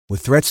With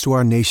threats to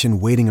our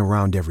nation waiting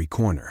around every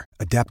corner,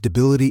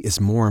 adaptability is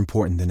more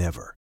important than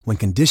ever. When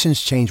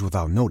conditions change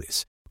without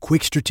notice,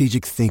 quick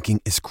strategic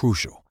thinking is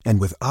crucial.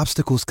 And with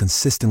obstacles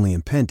consistently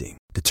impending,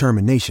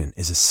 determination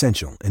is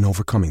essential in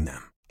overcoming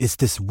them. It's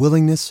this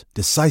willingness,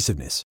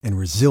 decisiveness, and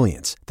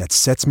resilience that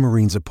sets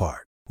Marines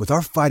apart. With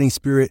our fighting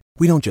spirit,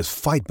 we don't just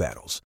fight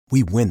battles,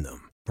 we win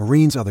them.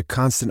 Marines are the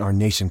constant our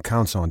nation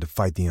counts on to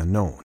fight the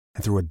unknown.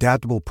 And through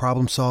adaptable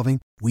problem solving,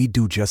 we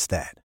do just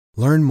that.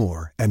 Learn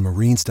more at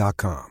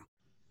marines.com.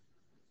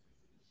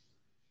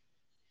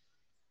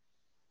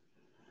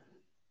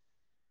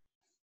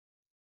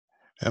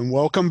 And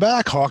welcome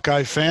back,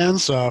 Hawkeye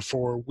fans,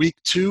 for week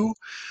 2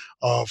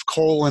 of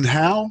Cole and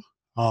Howe.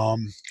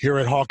 Here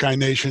at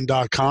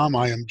HawkeyeNation.com,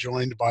 I am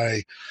joined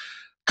by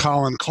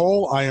Colin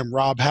Cole. I am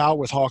Rob Howe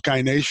with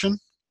Hawkeye Nation.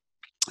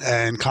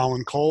 And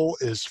Colin Cole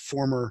is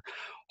former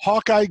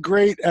Hawkeye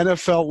great,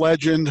 NFL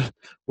legend,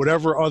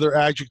 whatever other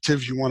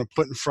adjectives you want to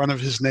put in front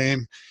of his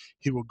name,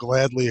 he will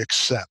gladly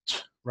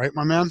accept. Right,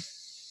 my man?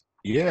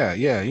 Yeah,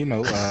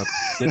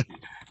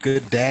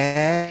 good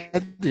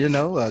dad,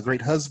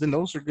 great husband.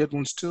 Those are good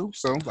ones too.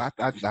 So I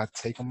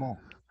take them all.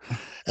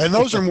 And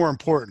those are more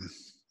important,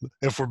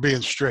 if we're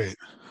being straight.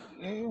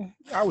 Yeah,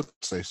 I would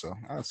say so.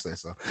 I'd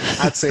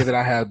say that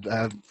I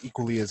have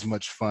equally as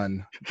much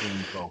fun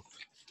doing both,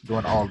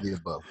 doing all of the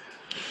above.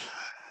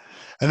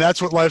 And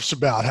that's what life's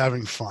about,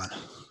 having fun.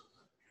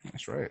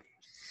 That's right.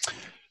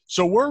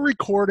 So we're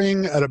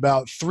recording at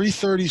about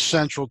 3:30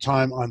 Central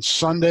Time on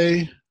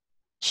Sunday,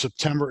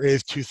 September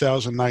 8th,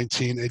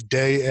 2019, a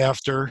day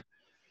after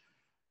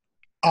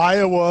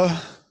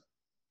Iowa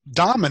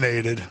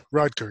dominated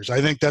Rutgers.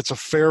 I think that's a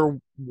fair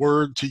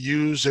word to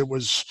use. It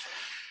was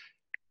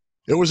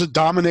a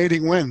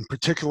dominating win,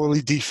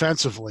 particularly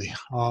defensively.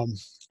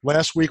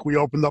 Last week we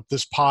opened up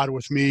this pod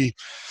with me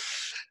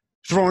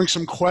throwing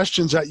some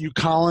questions at you,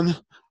 Colin.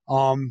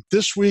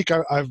 This week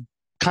I've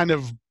kind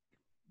of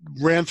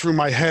ran through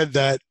my head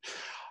that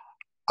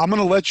I'm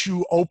going to let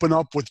you open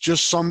up with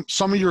just some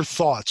of your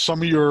thoughts,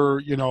 some of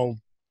your,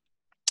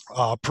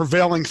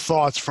 prevailing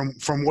thoughts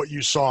from what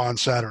you saw on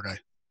Saturday.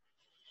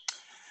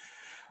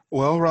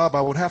 Well, Rob,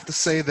 I would have to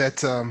say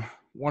that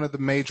one of the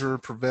major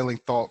prevailing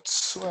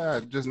thoughts,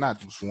 just not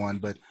just one,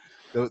 but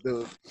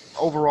the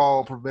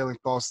overall prevailing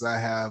thoughts that I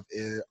have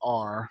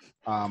are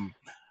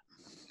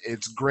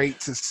it's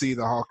great to see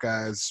the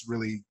Hawkeyes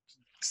really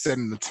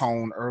setting the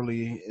tone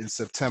early in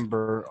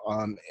September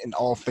in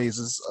all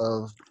phases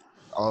of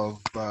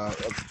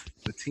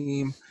the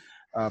team,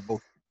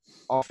 both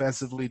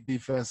offensively,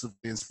 defensively,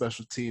 and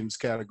special teams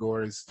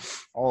categories,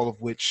 all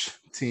of which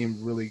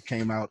team really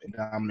came out and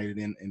dominated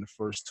in the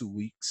first 2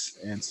 weeks.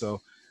 And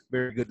so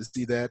very good to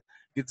see that.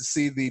 Good to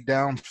see the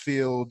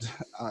downfield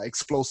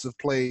explosive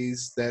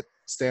plays that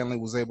Stanley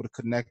was able to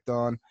connect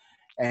on,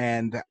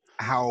 and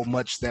how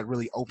much that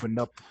really opened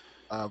up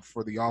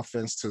for the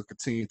offense to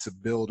continue to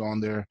build on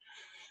their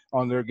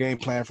game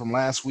plan from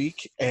last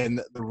week. And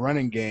the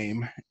running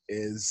game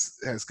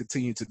has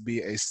continued to be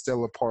a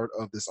stellar part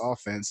of this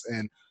offense.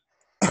 And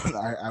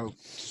I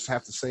just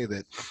have to say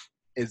that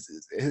it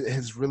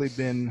has really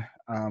been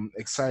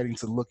exciting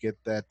to look at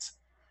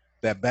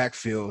that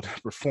backfield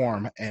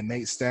perform. And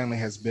Nate Stanley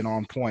has been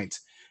on point.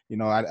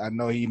 I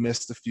know he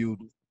missed a few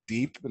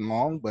deep and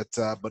long, but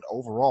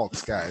overall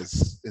this guy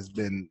has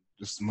been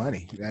just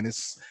money, and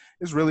it's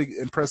really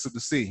impressive to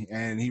see.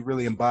 And he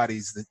really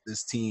embodies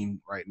this team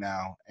right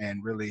now,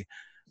 and really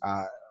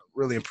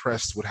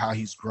impressed with how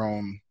he's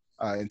grown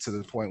into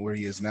the point where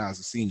he is now as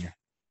a senior.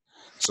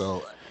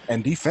 So,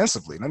 and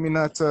defensively, let me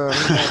not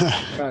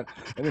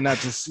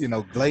just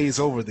glaze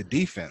over the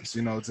defense.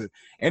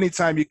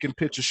 Anytime you can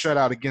pitch a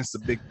shutout against a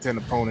Big Ten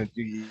opponent,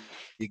 you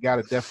got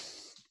to definitely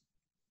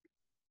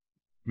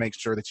make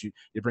sure that you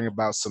bring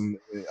about some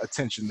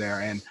attention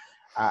there. And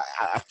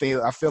I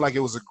feel like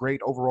it was a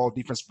great overall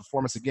defensive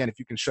performance. Again, if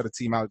you can shut a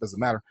team out, it doesn't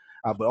matter.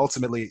 But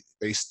ultimately,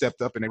 they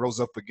stepped up and they rose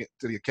up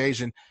to the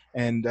occasion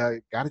and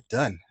got it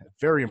done.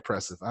 Very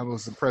impressive. I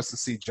was impressed to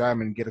see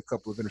Jaiman get an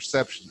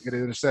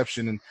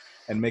interception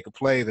and make a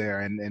play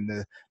there, and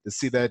to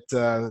see that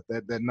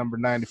number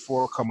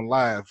 94 come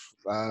alive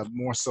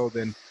more so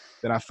than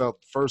I felt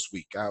the first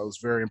week. I was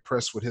very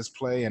impressed with his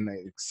play and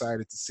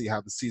excited to see how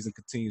the season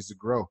continues to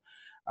grow.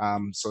 Well,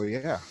 that's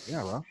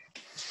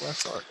where I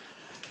start.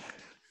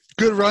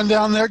 Good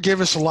rundown there.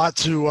 Gave us a lot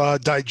to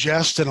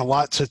digest and a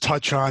lot to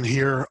touch on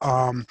here.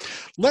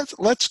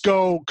 Let's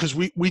go, because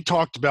we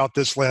talked about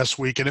this last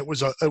week, and it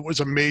was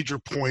a major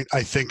point,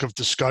 I think, of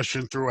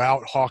discussion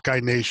throughout Hawkeye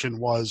Nation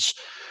was,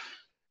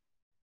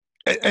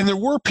 and there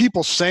were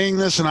people saying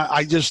this, and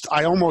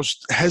I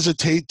almost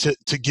hesitate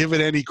to give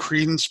it any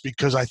credence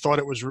because I thought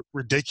it was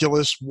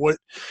ridiculous.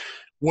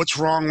 What's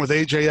wrong with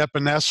AJ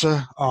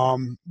Epinesa?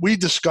 We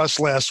discussed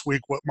last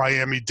week what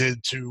Miami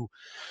did to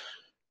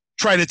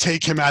try to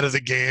take him out of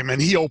the game,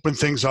 and he opened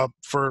things up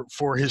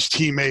for his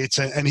teammates,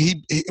 and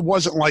it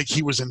wasn't like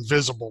he was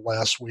invisible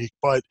last week.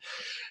 But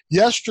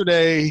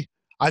yesterday,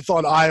 I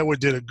thought Iowa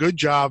did a good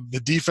job,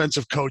 the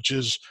defensive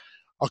coaches,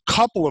 a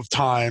couple of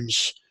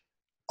times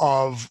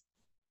of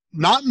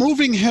not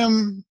moving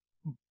him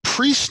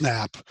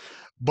pre-snap,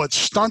 but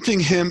stunting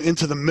him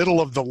into the middle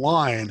of the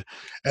line,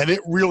 and it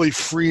really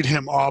freed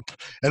him up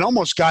and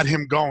almost got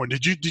him going.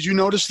 Did you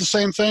notice the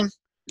same thing?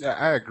 Yeah,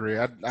 I agree.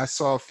 I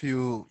saw a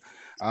few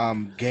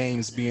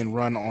games being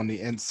run on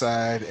the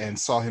inside and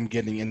saw him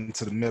getting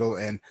into the middle,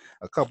 and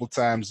a couple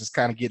times just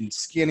kind of getting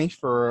skinny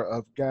for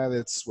a guy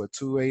that's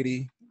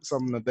 280,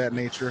 something of that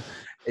nature.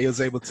 He was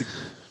able to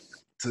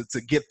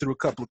get through a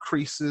couple of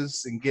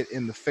creases and get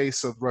in the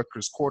face of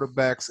Rutgers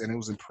quarterbacks, and it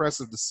was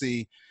impressive to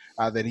see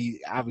that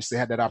he obviously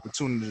had that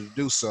opportunity to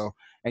do so.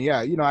 And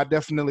yeah,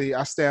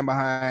 I stand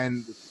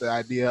behind the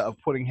idea of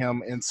putting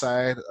him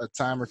inside a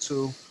time or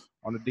two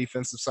on the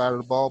defensive side of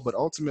the ball. But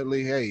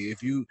ultimately, hey,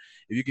 if you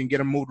can get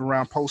him moved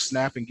around post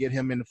snap and get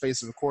him in the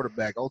face of the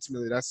quarterback,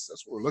 ultimately that's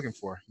what we're looking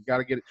for. You got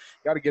to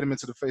get him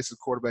into the face of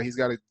the quarterback. He's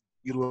got to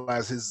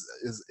utilize his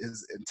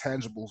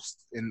intangibles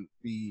in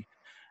the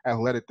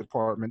athletic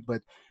department.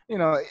 But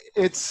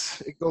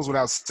it goes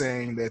without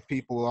saying that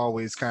people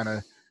always kind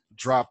of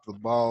drop the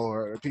ball,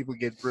 or people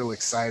get real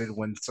excited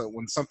when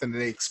something that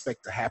they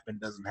expect to happen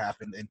doesn't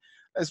happen. And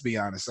let's be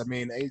honest, I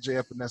mean,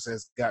 AJ Epinesa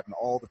has gotten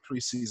all the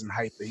preseason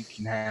hype that he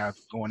can have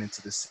going into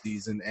this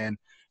season, and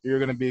you're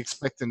going to be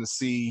expecting to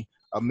see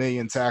 1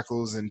 million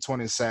tackles and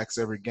 20 sacks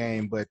every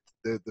game. But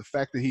the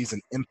fact that he's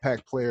an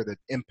impact player that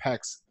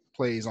impacts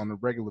plays on a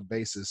regular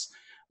basis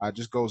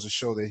just goes to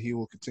show that he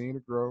will continue to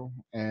grow,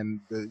 and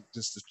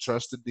just to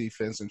trust the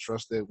defense and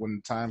trust that when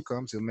the time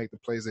comes, he'll make the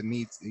plays that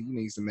he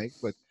needs to make.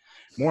 But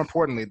more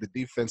importantly, the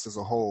defense as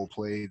a whole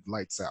played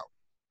lights out.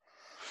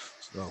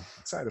 So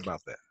excited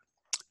about that.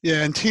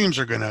 Yeah, and teams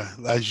are going to,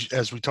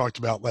 as we talked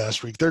about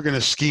last week, they're going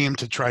to scheme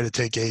to try to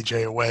take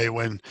AJ away.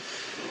 When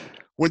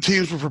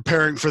teams were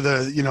preparing for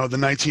the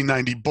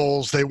 1990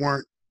 Bulls, they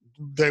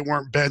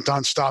weren't bent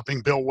on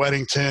stopping Bill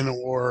Weddington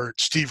or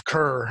Steve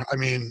Kerr. I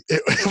mean,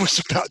 it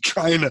was about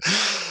trying to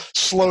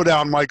slow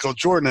down Michael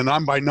Jordan, and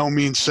I'm by no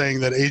means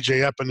saying that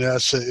AJ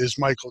Epinesa is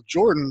Michael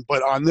Jordan,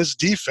 but on this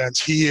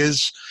defense,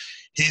 he's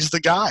the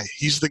guy.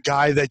 He's the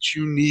guy that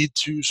you need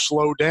to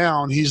slow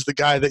down. He's the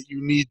guy that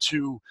you need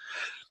to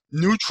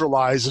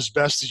neutralize as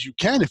best as you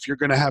can if you're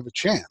going to have a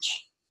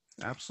chance.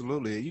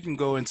 Absolutely. You can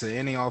go into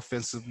any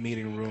offensive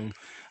meeting room.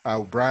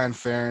 Brian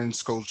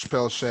Ferentz, Coach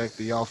Pelchak,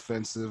 the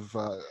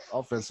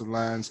offensive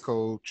lines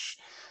coach.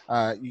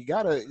 You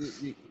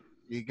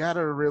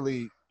gotta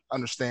really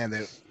understand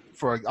that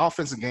for an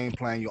offensive game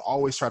plan, you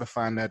always try to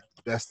find that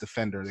best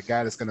defender, the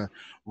guy that's going to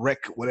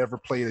wreck whatever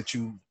play that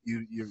you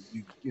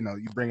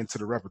bring into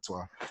the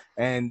repertoire.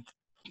 And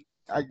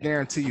I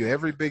guarantee you,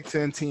 every Big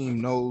Ten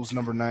team knows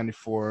number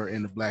 94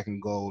 in the black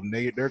and gold. And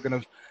they're going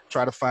to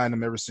try to find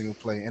him every single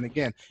play. And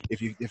again, if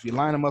you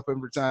line him up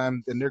every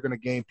time, then they're going to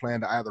game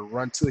plan to either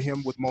run to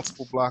him with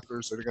multiple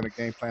blockers, or they're going to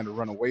game plan to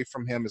run away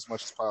from him as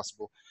much as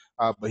possible.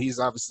 But he's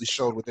obviously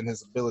showed within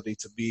his ability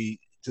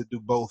to do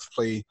both,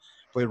 play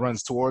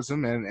runs towards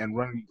him and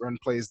run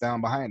plays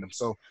down behind him.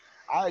 So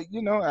I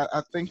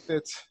think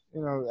that,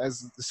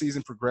 as the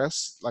season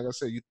progressed, like I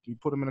said, you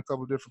put him in a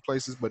couple of different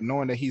places, but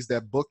knowing that he's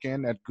that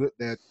bookend,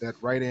 that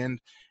right end,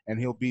 and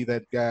he'll be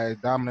that guy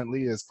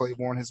dominantly as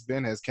Claiborne has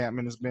been, as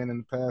Campman has been in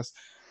the past.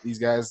 These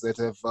guys that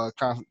have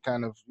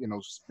kind of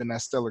been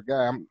that stellar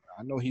guy,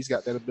 I know he's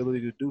got that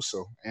ability to do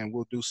so, and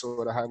will do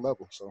so at a high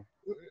level. So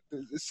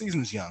the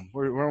season's young.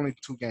 We're only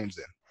 2 games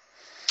in.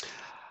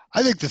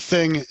 I think the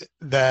thing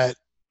that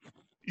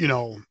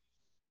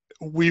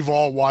we've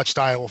all watched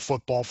Iowa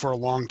football for a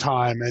long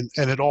time, and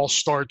it all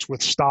starts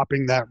with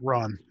stopping that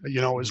run.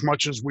 As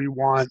much as we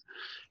want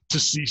to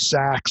see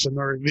sacks, and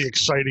they're the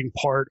exciting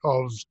part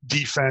of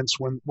defense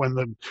when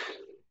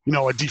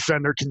a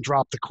defender can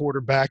drop the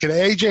quarterback. And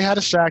AJ had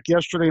a sack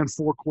yesterday and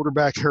 4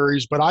 quarterback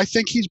hurries, but I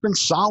think he's been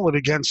solid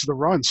against the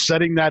run,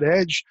 setting that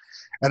edge.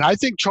 And I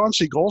think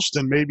Chauncey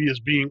Golston maybe is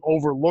being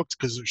overlooked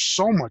because there's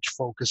so much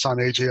focus on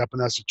AJ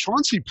Epinesa.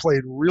 Chauncey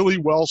played really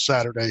well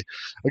Saturday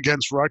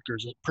against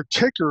Rutgers,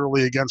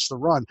 particularly against the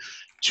run.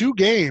 2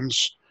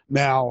 games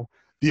now,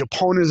 the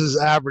opponent has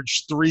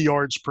averaged 3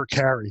 yards per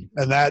carry,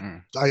 and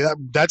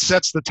that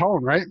sets the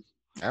tone, right?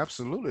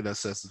 Absolutely, that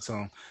sets the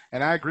tone.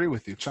 And I agree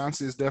with you.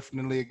 Chauncey is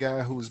definitely a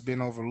guy who has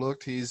been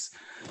overlooked. He's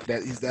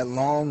that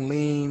long,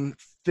 lean,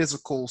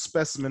 physical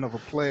specimen of a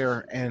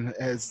player, and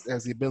has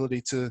the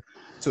ability to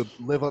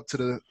live up to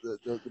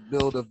the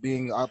build of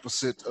being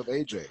opposite of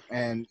AJ.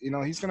 And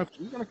he's gonna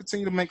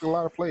continue to make a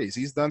lot of plays.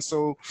 He's done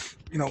so,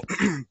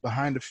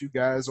 behind a few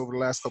guys over the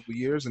last couple of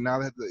years, and now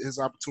that his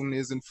opportunity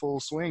is in full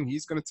swing,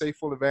 he's gonna take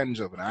full advantage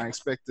of it. I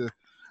expect the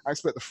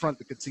front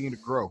to continue to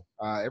grow.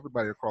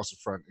 Everybody across the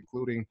front,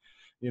 including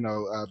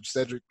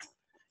Cedric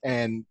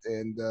and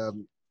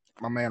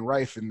my man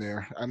Rife in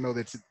there. I know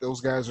that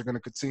those guys are going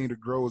to continue to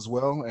grow as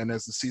well. And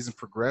as the season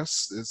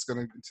progresses, it's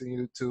going to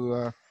continue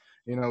to,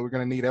 we're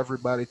going to need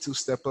everybody to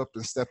step up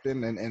and step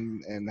in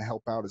and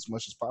help out as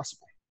much as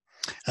possible.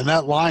 And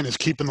that line is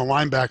keeping the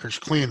linebackers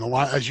clean. The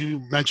line, as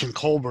you mentioned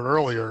Colbert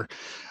earlier,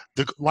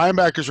 the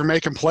linebackers are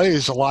making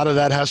plays. A lot of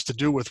that has to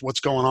do with what's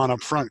going on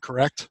up front,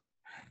 correct?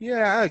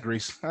 Yeah, I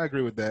agree. I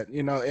agree with that.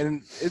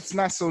 And it's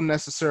not so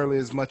necessarily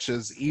as much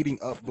as eating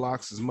up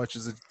blocks as much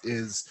as it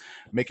is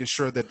making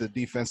sure that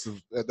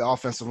the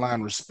offensive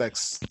line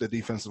respects the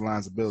defensive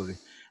line's ability.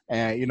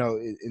 And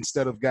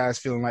instead of guys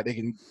feeling like they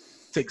can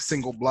take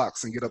single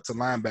blocks and get up to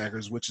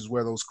linebackers, which is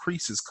where those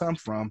creases come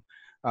from.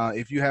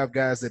 If you have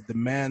guys that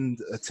demand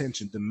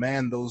attention,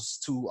 demand those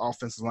two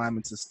offensive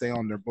linemen to stay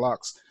on their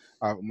blocks.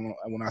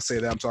 When I say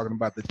that, I'm talking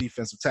about the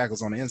defensive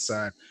tackles on the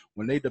inside.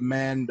 When they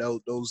demand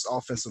those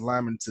offensive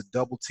linemen to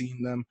double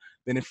team them,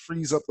 then it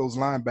frees up those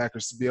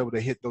linebackers to be able to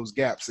hit those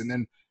gaps. And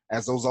then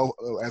as those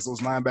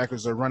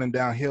linebackers are running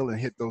downhill and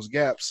hit those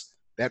gaps,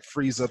 that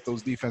frees up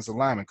those defensive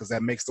linemen because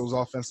that makes those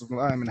offensive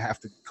linemen have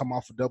to come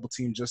off a double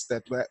team just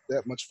that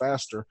much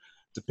faster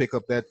to pick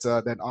up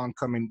that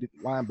oncoming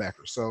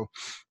linebacker. So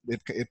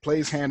it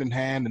plays hand in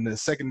hand, and the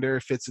secondary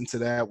fits into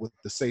that with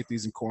the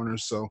safeties and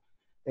corners. So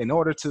in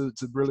order to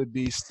really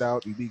be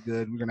stout and be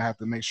good, we're going to have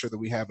to make sure that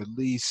we have at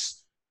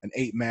least an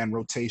 8-man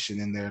rotation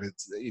in there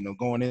that's,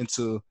 going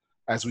into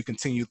as we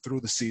continue through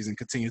the season,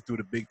 continue through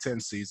the Big Ten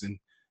season.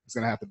 It's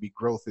going to have to be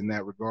growth in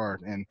that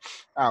regard. And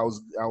I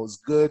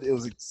was good. It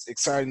was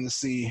exciting to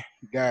see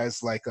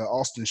guys like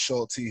Austin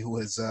Schulte, who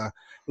has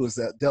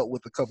dealt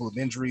with a couple of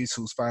injuries,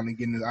 who's finally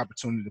getting the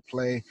opportunity to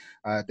play.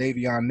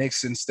 Davion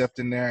Nixon stepped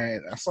in there,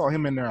 and I saw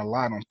him in there a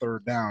lot on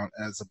third down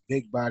as a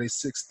big body,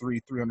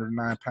 6'3",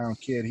 309-pound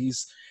kid.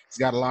 He's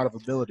got a lot of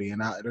ability,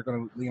 and they're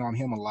going to lean on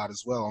him a lot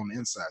as well on the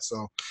inside.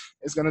 So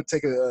it's going to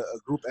take a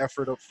group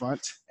effort up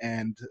front,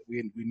 and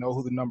we know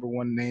who the number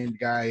one named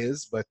guy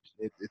is, but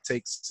it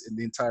takes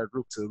the entire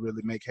group to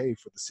really make hay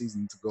for the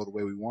season to go the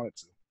way we want it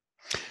to.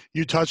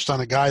 You touched on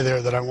a guy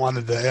there that I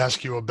wanted to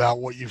ask you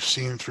about what you've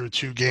seen through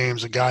 2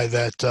 games, a guy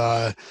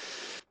that,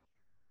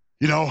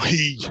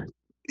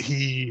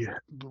 he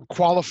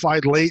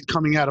qualified late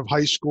coming out of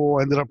high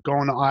school, ended up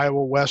going to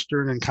Iowa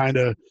Western and kind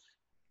of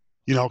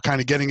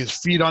getting his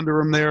feet under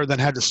him there, then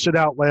had to sit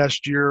out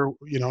last year,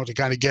 to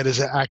kind of get his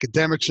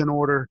academics in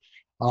order.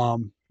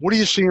 What are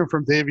you seeing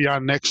from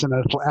Davion Nixon,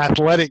 an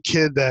athletic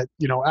kid that,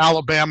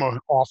 Alabama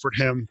offered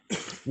him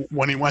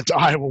when he went to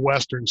Iowa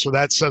Western? So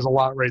that says a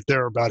lot right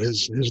there about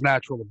his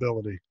natural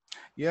ability.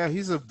 Yeah,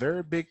 he's a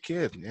very big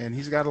kid, and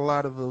he's got a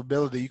lot of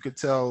ability. You could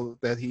tell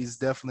that he's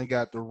definitely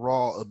got the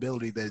raw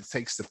ability that it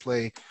takes to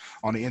play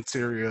on the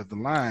interior of the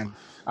line.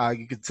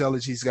 You could tell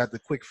that he's got the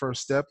quick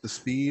first step, the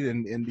speed,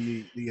 and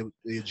the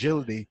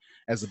agility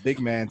as a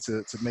big man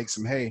to make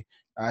some hay.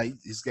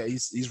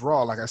 He's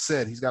raw, like I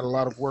said. He's got a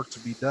lot of work to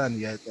be done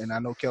yet, and I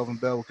know Kelvin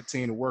Bell will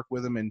continue to work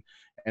with him and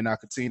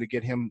continue to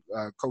get him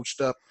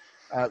coached up.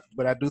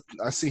 But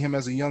I see him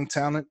as a young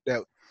talent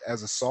that,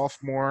 as a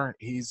sophomore,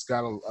 he's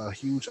got a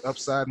huge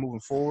upside moving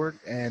forward.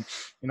 And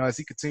as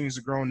he continues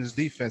to grow in his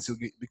defense, he'll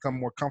become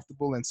more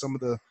comfortable. And some of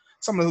the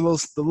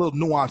little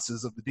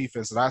nuances of the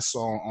defense that I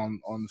saw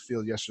on the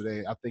field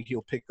yesterday, I think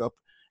he'll pick up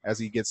as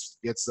he gets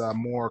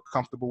more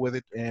comfortable with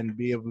it and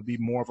be able to be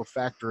more of a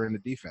factor in the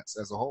defense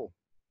as a whole.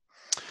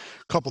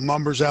 Couple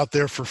numbers out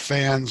there for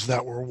fans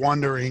that were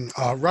wondering.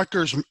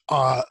 Rutgers,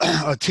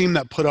 a team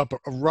that put up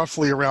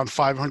roughly around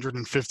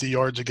 550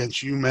 yards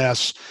against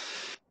UMass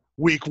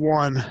week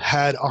 1,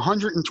 had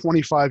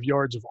 125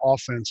 yards of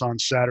offense on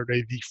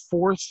Saturday, the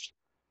 4th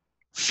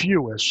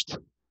fewest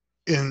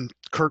in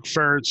Kirk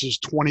Ferentz's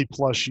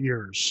 20-plus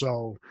years.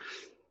 So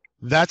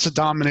that's a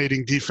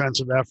dominating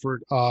defensive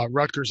effort.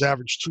 Rutgers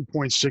averaged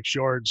 2.6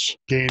 yards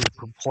gained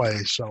per play,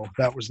 so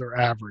that was their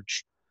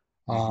average.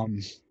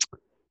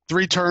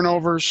 3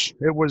 turnovers.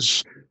 It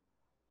was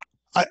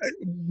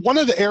one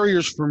of the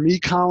areas for me,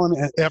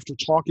 Colin, after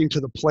talking to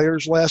the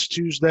players last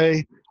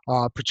Tuesday,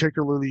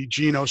 particularly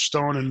Geno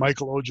Stone and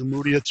Michael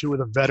Ojemudia, 2 of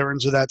the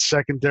veterans of that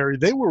secondary,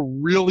 they were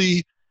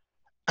really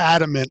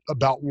adamant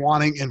about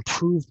wanting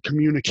improved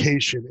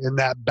communication in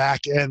that back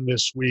end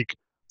this week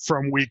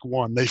from week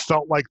 1. They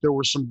felt like there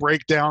were some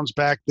breakdowns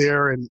back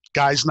there and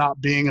guys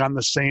not being on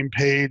the same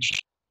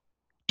page.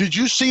 Did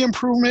you see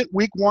improvement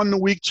week 1 to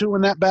week 2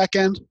 in that back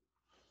end?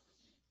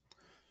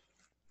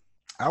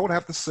 I would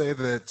have to say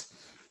that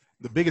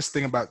the biggest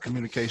thing about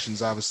communication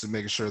is obviously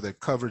making sure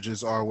that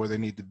coverages are where they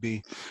need to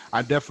be.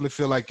 I definitely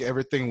feel like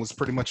everything was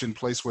pretty much in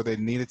place where they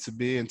needed to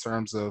be in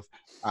terms of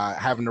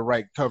having the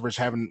right coverage,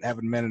 having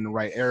men in the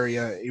right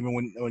area. Even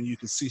when you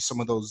can see some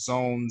of those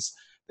zones,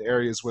 the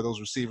areas where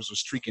those receivers were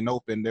streaking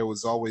open, there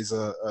was always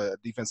a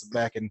defensive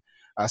back. And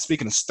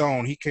speaking of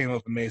Stone, he came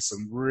up and made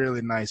some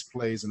really nice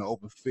plays in the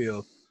open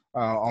field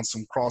on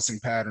some crossing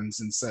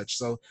patterns and such.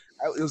 So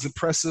it was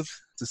impressive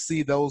to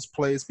see those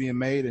plays being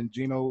made. And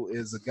Geno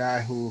is a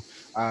guy who,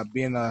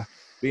 being that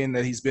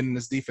he's been in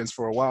this defense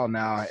for a while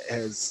now,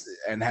 has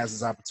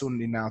his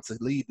opportunity now to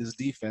lead this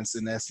defense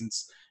in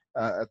essence.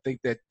 I think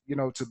that,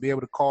 to be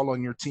able to call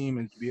on your team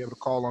and to be able to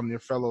call on your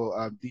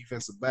fellow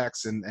defensive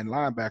backs and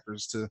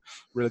linebackers to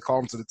really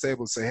call them to the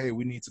table and say, hey,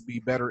 we need to be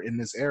better in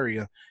this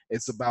area.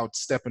 It's about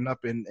stepping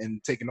up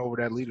and taking over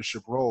that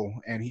leadership role.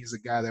 And he's a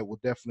guy that will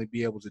definitely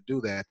be able to do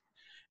that.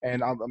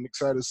 And I'm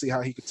excited to see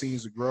how he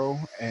continues to grow.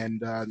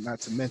 And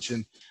not to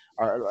mention,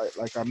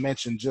 like I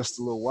mentioned just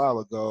a little while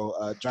ago,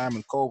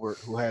 Jamin Colbert,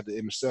 who had the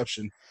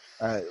interception,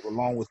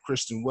 along with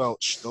Christian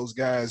Welch, those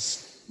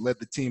guys led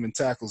the team in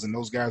tackles, and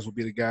those guys will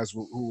be the guys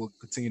who will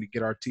continue to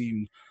get our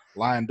team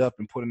lined up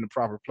and put in the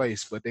proper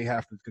place. But they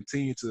have to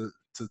continue to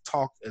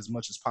talk as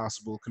much as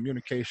possible.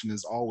 Communication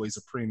is always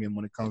a premium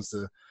when it comes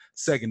to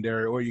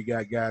secondary, or you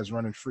got guys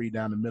running free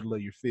down the middle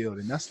of your field,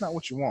 and that's not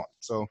what you want.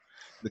 So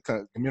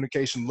the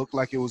communication looked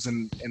like it was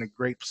in a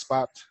great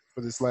spot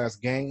for this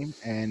last game,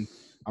 and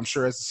I'm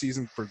sure as the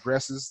season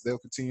progresses, they'll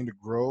continue to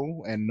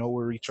grow and know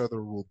where each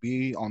other will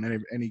be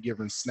on any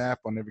given snap,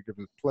 on every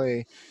given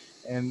play,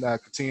 and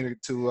continue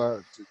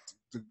to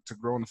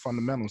grow in the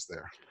fundamentals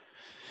there.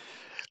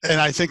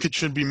 And I think it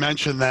should be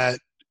mentioned that,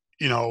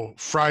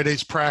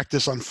 Friday's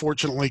practice,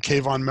 unfortunately,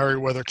 Kayvon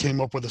Merriweather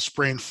came up with a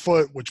sprained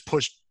foot, which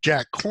pushed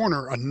Jack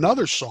Corner,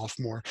 another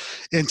sophomore,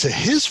 into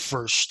his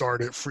first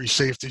start at free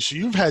safety. So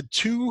you've had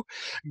two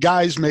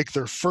guys make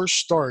their first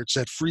starts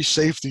at free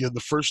safety in the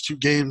first two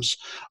games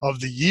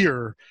of the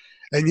year.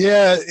 And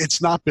yeah,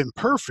 it's not been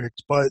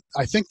perfect, but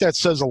I think that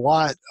says a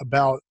lot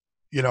about,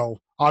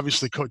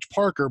 obviously Coach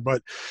Parker,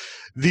 but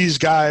these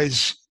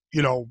guys,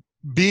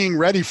 being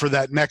ready for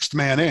that next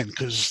man in,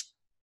 because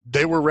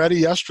they were ready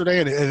yesterday,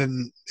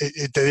 and they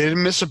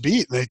didn't miss a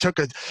beat. They took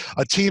a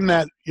team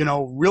that,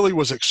 really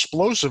was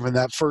explosive in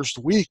that first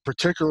week,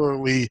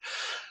 particularly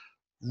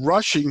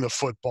rushing the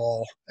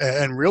football,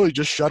 and really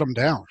just shut them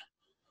down.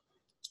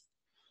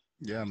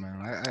 Yeah,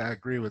 man, I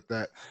agree with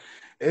that.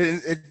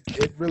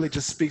 It really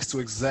just speaks to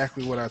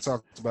exactly what I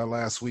talked about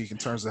last week in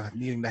terms of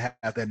needing to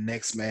have that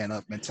next man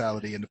up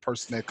mentality, and the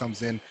person that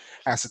comes in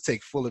has to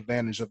take full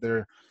advantage of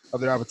their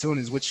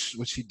opportunities,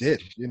 which he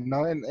did,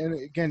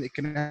 and again, it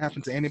can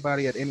happen to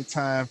anybody at any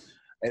time,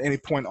 at any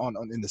point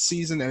in the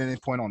season, at any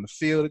point on the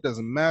field. It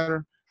doesn't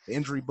matter. The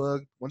injury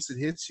bug, once it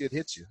hits you,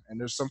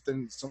 and there's some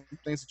things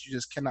that you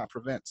just cannot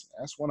prevent.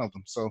 That's one of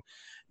them. So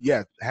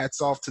yeah,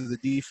 hats off to the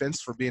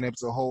defense for being able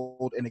to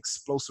hold an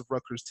explosive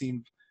Rutgers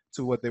team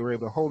to what they were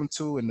able to hold them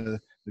to. In the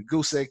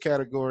goose egg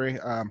category,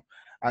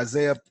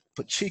 Isaiah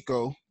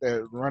Pacheco,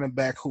 their running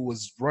back who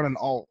was running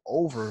all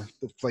over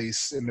the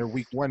place in their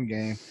week 1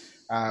 game,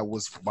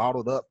 was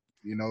bottled up,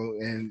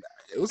 and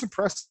it was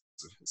impressive.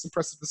 It's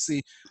impressive to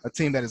see a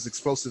team that is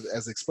explosive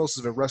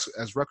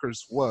as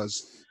Rutgers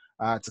was,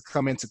 to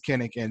come into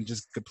Kinnick and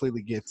just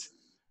completely get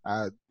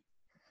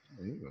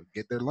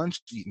their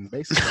lunch eaten,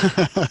 basically.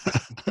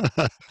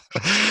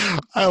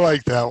 I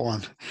like that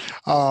one.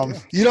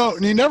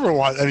 You never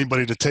want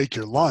anybody to take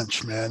your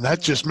lunch, man.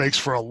 That just makes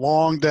for a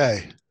long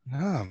day.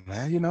 No,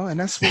 man, and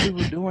that's what we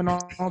were doing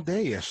all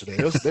day yesterday.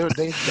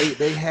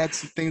 They had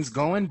some things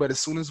going, but as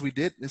soon as they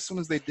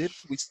did,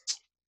 we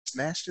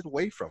snatched it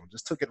away from them.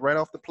 Just took it right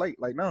off the plate.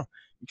 Like, no,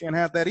 you can't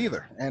have that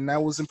either. And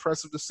that was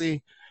impressive to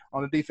see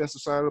on the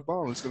defensive side of the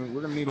ball.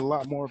 We're gonna need a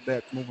lot more of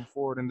that moving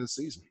forward in this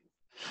season.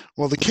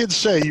 Well, the kids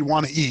say you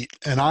want to eat,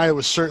 and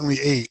Iowa certainly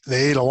ate.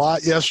 They ate a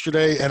lot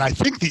yesterday, and I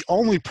think the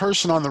only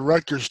person on the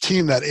Rutgers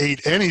team that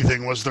ate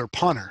anything was their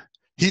punter.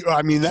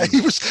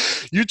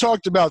 You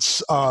talked about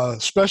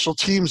special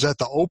teams at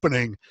the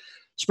opening,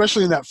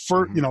 especially in that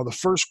the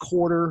first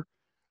quarter,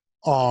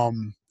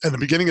 and the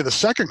beginning of the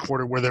second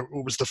quarter, where it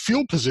was the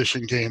field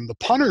position game. The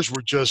punters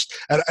were just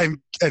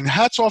and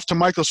hats off to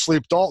Michael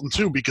Sleep Dalton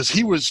too, because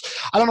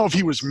I don't know if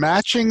he was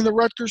matching the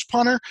Rutgers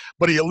punter,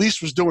 but he at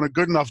least was doing a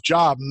good enough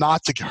job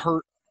not to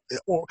hurt.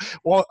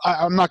 Well,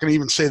 I'm not going to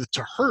even say that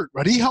to hurt,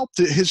 but he helped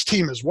his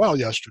team as well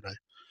yesterday.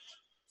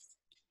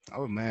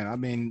 Oh man, I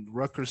mean,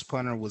 Rutgers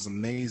punter was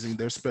amazing.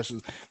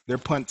 Their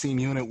punt team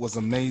unit was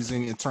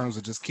amazing in terms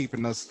of just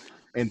keeping us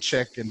in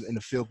check in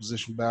the field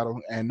position battle,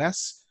 and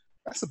that's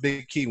a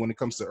big key when it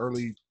comes to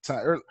early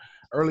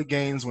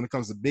games, when it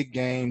comes to big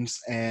games,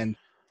 and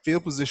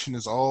field position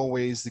is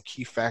always the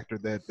key factor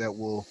that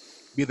will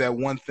be that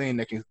one thing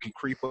that can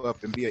creep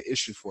up and be an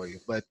issue for you.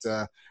 But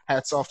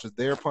hats off to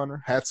their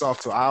punter, hats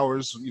off to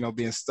ours,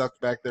 being stuck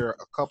back there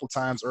a couple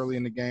times early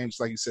in the game. Just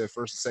like you said,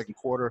 first and second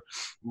quarter,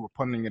 we were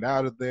punting it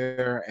out of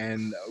there,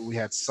 and we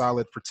had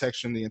solid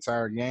protection the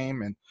entire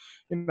game. And,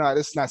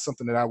 it's not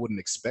something that I wouldn't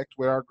expect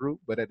with our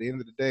group, but at the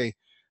end of the day,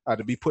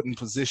 to be put in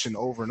position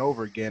over and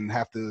over again,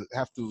 have to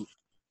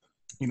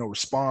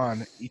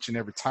respond each and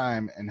every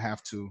time, and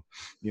have to,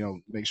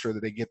 make sure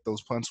that they get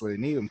those punts where they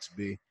need them to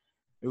be.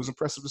 It was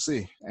impressive to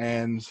see.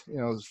 And,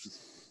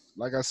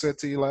 like I said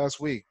to you last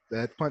week,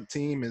 that punt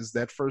team is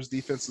that first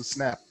defensive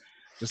snap,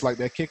 just like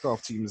that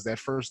kickoff team is that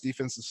first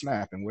defensive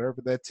snap. And wherever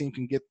that team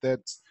can get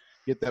that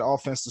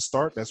offense to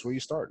start, that's where you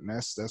start. And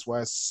that's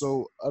why it's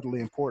so utterly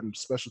important to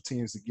special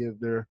teams to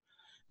give their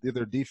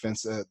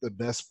defense the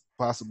best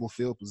possible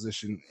field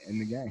position in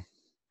the game.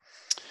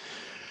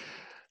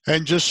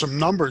 And just some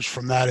numbers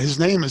from that. His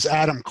name is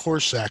Adam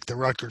Korsak, the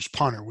Rutgers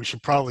punter. We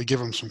should probably give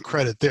him some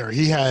credit there.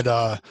 He had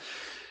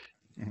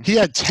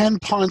 10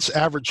 punts,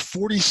 averaged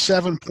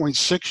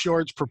 47.6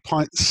 yards per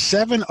punt.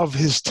 7 of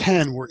his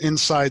 10 were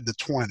inside the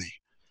 20.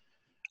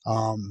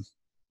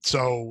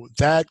 So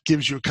that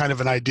gives you kind of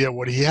an idea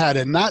what he had.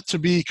 And not to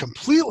be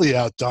completely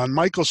outdone,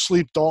 Michael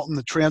Sleep Dalton,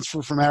 the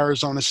transfer from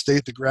Arizona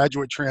State, the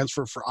graduate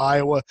transfer for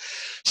Iowa,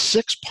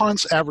 6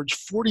 punts, averaged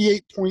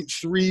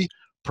 48.3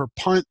 per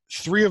punt.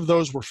 3 of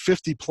those were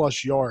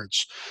 50-plus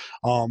yards.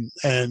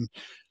 And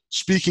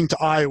speaking to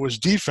Iowa's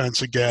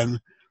defense again,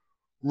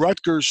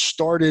 Rutgers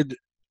started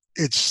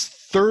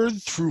its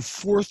 3rd through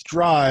 4th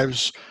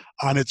drives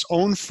on its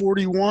own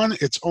 41,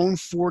 its own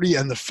 40,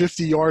 and the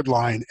 50-yard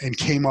line, and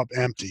came up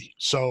empty.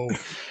 So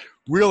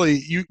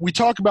really, we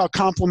talk about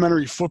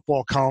complementary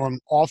football, Colin,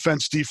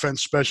 offense,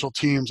 defense, special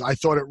teams. I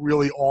thought it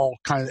really all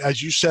kind of,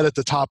 as you said at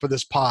the top of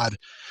this pod,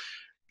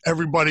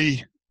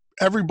 everybody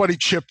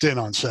chipped in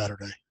on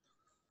Saturday.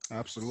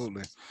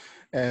 Absolutely.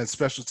 And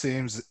special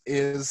teams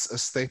is a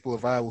staple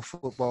of Iowa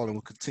football and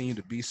will continue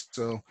to be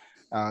so.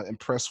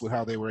 Impressed with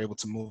how they were able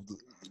to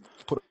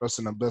put us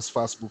in the best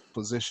possible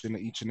position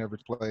each and every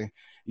play,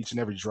 each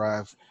and every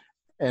drive.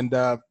 And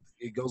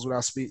it goes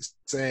without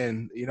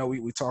saying,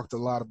 we talked a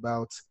lot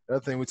about – the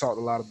other thing we talked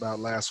a lot about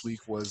last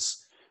week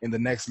was in the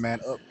next man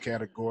up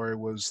category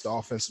was the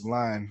offensive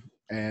line,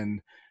 and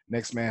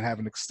next man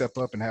having to step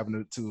up and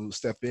having to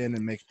step in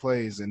and make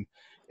plays. And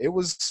it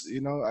was,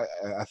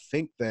 I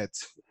think that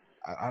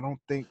 – I don't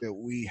think that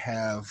we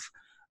have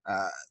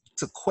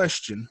to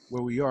question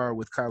where we are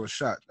with Kyler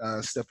Schott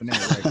stepping in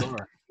at right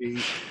guard.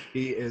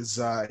 He is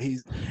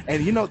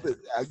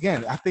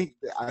again, I think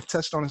I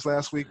touched on this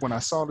last week when I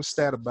saw the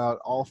stat about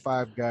all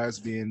 5 guys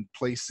being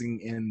placing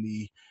in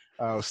the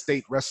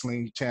state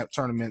wrestling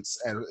tournaments.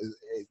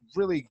 It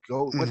really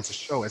went to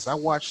show as I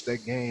watched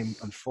that game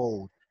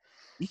unfold.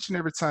 Each and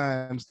every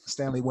time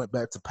Stanley went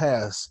back to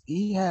pass,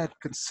 he had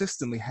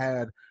consistently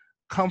had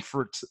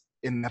comfort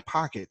in the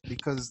pocket,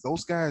 because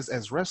those guys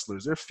as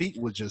wrestlers, their feet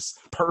were just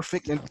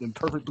perfect in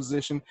perfect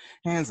position,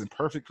 hands in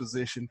perfect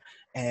position,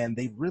 and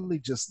they really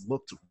just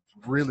looked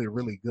really,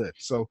 really good.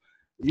 So,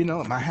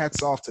 my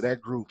hat's off to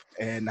that group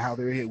and how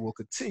they will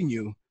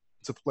continue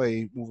to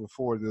play moving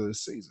forward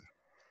this season.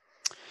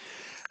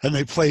 And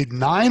they played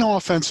 9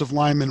 offensive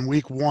linemen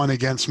week 1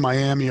 against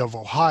Miami of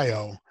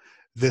Ohio.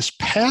 This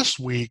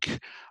past week,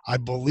 I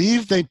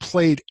believe they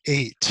played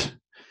 8.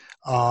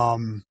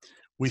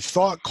 We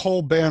thought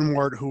Cole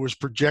Banwart, who was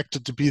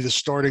projected to be the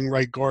starting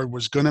right guard,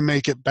 was going to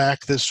make it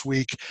back this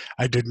week.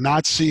 I did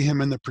not see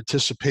him in the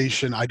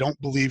participation. I don't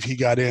believe he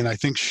got in. I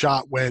think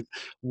Schott went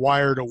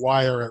wire to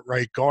wire at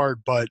right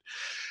guard. But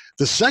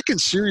the second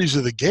series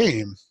of the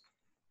game,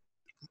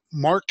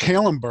 Mark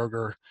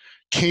Kallenberger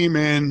came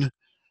in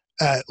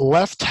at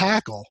left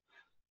tackle.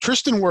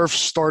 Tristan Wirfs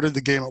started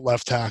the game at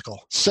left tackle.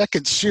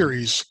 Second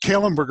series,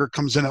 Kallenberger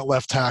comes in at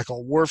left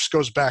tackle. Wirfs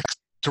goes back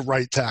to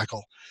right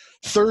tackle.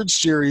 Third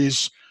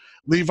series,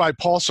 Levi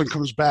Paulson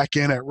comes back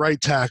in at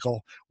right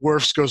tackle.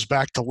 Wirfs goes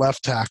back to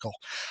left tackle.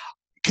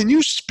 Can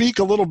you speak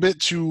a little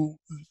bit to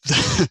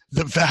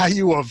the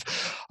value of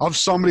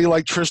somebody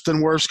like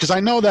Tristan Wirfs? Because I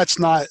know that's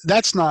not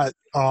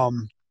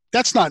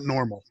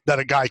normal that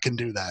a guy can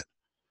do that.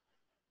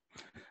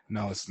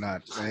 No, it's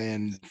not.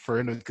 And for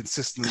him to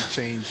consistently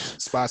change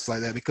spots like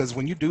that, because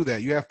when you do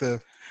that, you have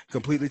to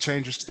completely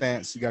change your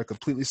stance. You got to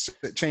completely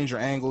change your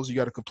angles. You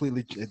got to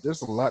completely –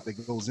 there's a lot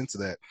that goes into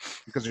that,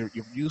 because you're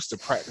used to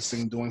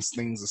practicing doing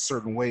things a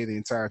certain way the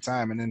entire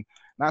time. And then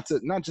not to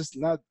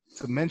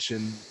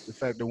mention the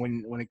fact that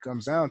when it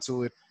comes down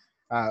to it,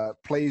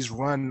 plays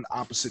run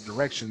opposite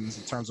directions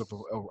in terms of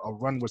a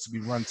run was to be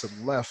run to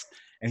the left,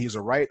 and he's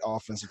a right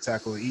offensive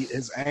tackle.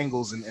 His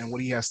angles and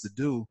what he has to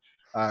do,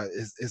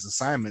 his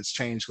assignments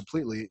change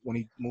completely when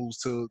he moves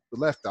to the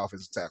left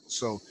offensive tackle.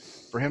 So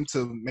for him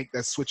to make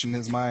that switch in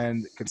his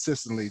mind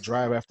consistently,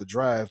 drive after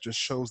drive, just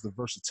shows the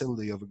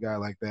versatility of a guy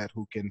like that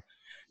who can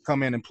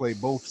come in and play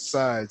both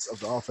sides of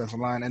the offensive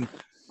line. And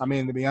I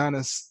mean, to be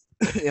honest,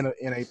 in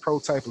a pro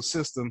type of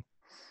system,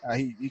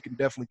 he can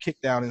definitely kick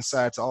down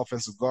inside to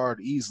offensive guard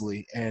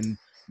easily and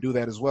do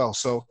that as well.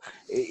 So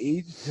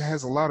he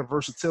has a lot of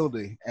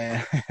versatility,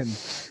 and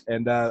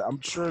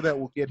I'm sure that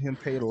will get him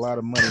paid a lot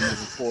of money moving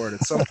forward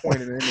at some point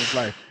in his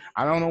life.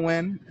 I don't know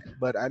when,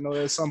 but I know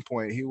at some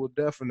point he will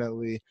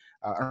definitely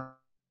earn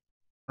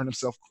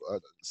himself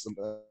a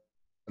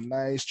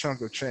nice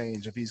chunk of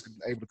change if he's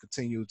able to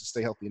continue to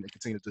stay healthy and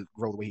continue to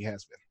grow the way he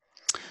has been.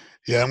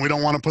 Yeah, and we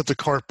don't want to put the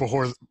cart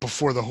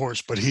before the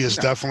horse, but he is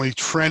definitely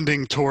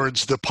trending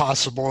towards the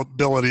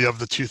possibility of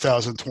the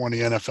 2020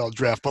 NFL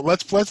draft. But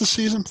let's let the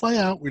season play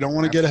out. We don't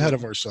want to get ahead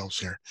of ourselves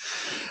here.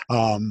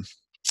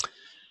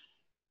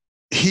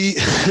 He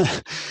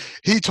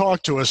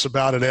talked to us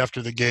about it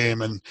after the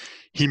game, and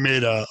he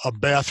made a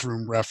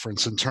bathroom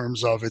reference in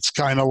terms of it's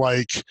kind of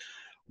like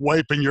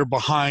wiping your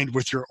behind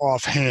with your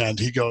offhand.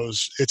 He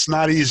goes, it's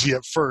not easy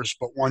at first,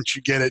 but once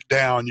you get it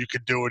down, you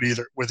could do it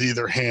with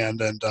either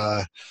hand. And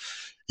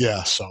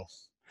so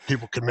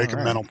people can make a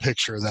mental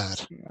picture of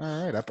that.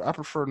 All right. I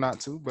prefer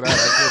not to, but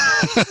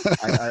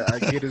I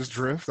get his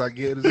drift. I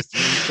get where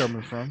he's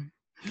coming from.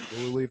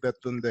 We'll leave that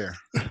then there.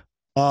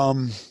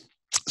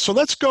 So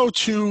let's go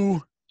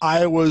to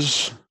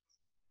Iowa's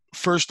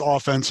first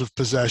offensive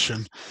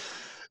possession.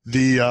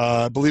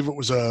 I believe it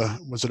was a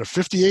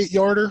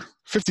 58-yarder,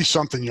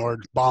 50-something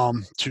yard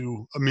bomb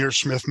to Ihmir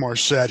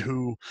Smith-Marsette,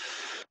 who,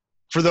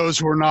 for those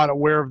who are not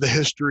aware of the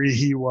history,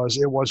 it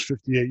was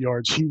 58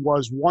 yards.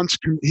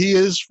 He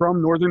is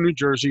from northern New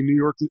Jersey,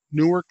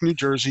 Newark, New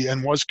Jersey,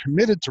 and was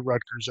committed to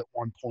Rutgers at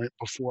one point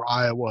before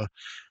Iowa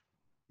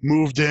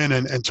moved in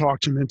and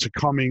talked him into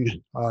coming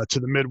to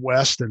the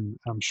Midwest, and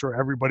I'm sure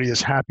everybody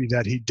is happy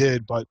that he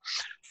did. But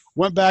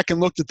went back and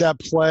looked at that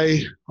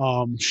play,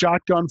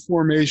 shotgun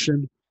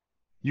formation.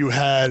 You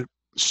had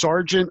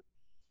Sargent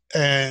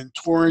and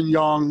Torin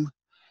Young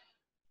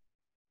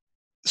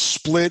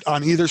split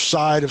on either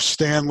side of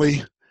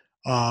Stanley.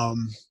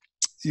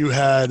 You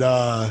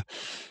had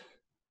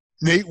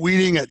Nate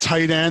Wheating at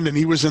tight end, and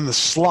he was in the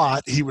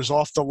slot. He was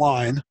off the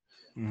line.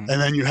 Mm-hmm.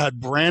 And then you had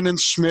Brandon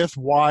Smith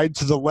wide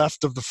to the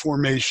left of the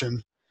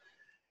formation.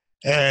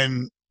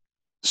 And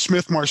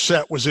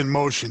Smith-Marsette was in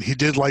motion. He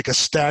did like a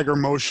stagger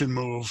motion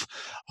move.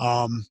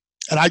 And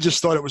I just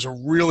thought it was a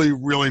really,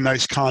 really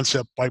nice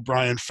concept by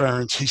Brian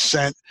Ferentz. He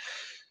sent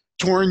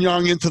Torin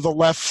Young into the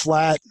left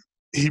flat.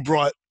 He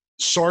brought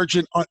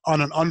Sargent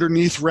on an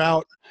underneath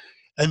route.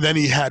 And then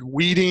he had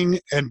Wheating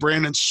and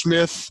Brandon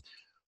Smith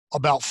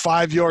about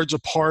 5 yards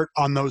apart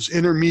on those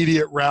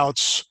intermediate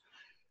routes.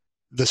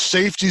 The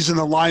safeties and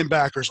the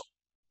linebackers,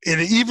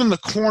 and even the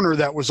corner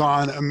that was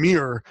on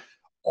Ihmir,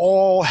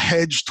 all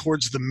hedged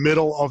towards the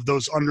middle of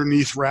those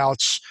underneath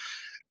routes,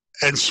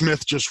 and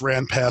Smith just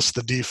ran past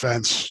the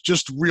defense.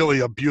 Just really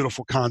a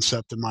beautiful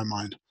concept in my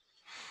mind.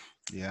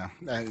 Yeah,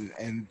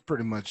 and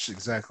pretty much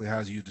exactly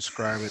how you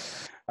describe it.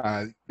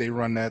 They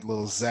run that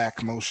little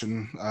Zach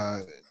motion,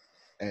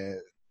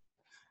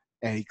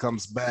 and he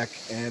comes back,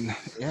 and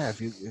yeah,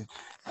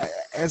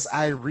 as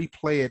I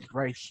replay it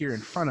right here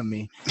in front of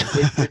me,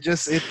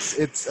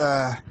 it's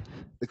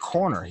the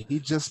corner. He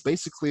just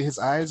basically, his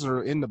eyes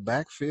are in the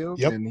backfield,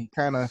 yep. And he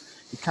kind of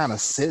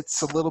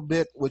sits a little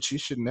bit, which he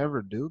should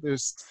never do.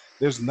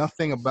 There's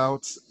nothing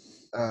about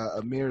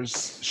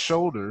Ihmir's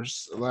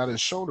shoulders, a lot of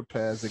his shoulder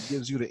pads, that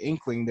gives you the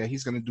inkling that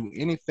he's going to do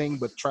anything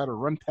but try to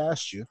run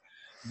past you.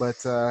 But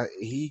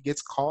he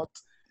gets caught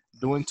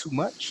doing too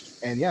much,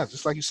 and yeah,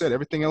 just like you said,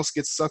 everything else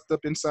gets sucked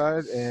up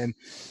inside, and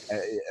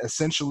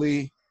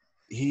essentially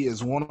he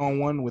is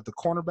one-on-one with the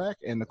cornerback,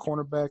 and the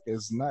cornerback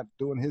is not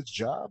doing his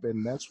job,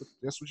 and that's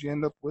what you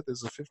end up with,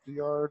 is a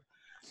 50-yard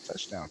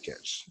touchdown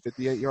catch,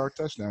 58-yard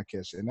touchdown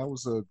catch. And that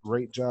was a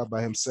great job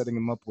by him, setting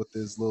him up with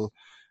his little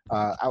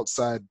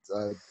outside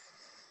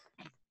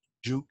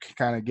juke,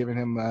 kind of getting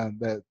him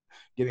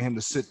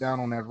to sit down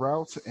on that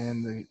route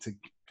and to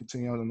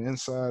continue on the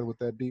inside with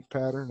that deep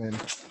pattern. And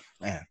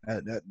man,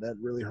 that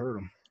really hurt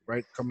him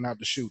right coming out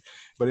to shoot.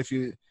 But if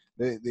you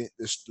the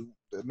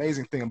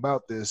amazing thing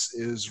about this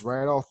is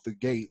right off the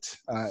gate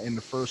in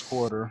the first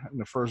quarter, in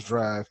the first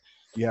drive,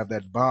 you have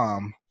that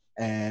bomb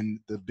and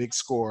the big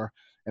score.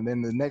 And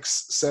then the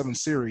next 7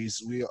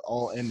 series, we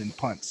all end in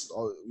punts.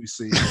 We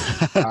see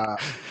 5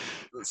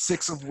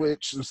 of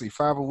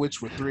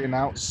which were 3 and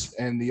outs,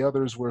 and the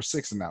others were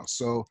 6 and outs.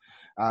 So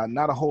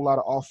not a whole lot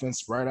of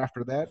offense right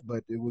after that,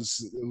 but it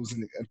was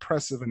an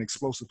impressive and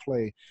explosive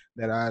play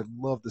that I'd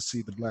love to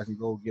see the black and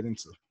gold get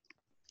into.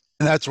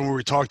 And that's when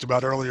we talked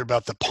about earlier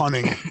about the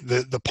punting,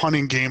 the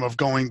punting game of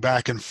going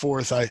back and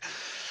forth. I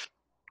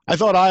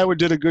thought Iowa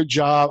did a good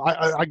job.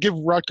 I give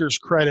Rutgers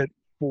credit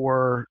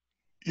for,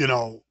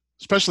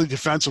 especially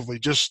defensively,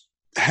 just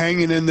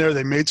hanging in there.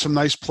 They made some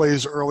nice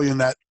plays early in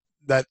that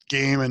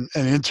game and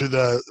into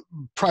the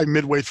probably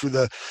midway through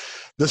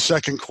the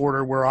second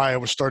quarter, where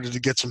Iowa started to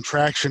get some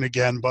traction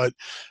again. But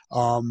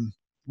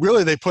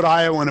really, they put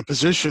Iowa in a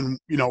position,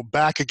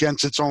 back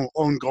against its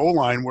own goal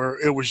line, where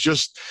it was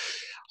just,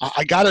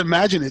 I got to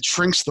imagine it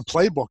shrinks the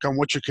playbook on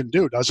what you can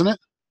do, doesn't it?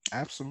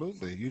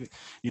 Absolutely.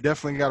 You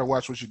definitely got to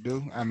watch what you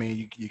do. I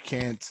mean, you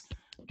can't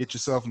get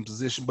yourself in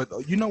position. But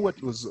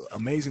what was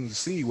amazing to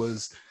see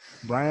was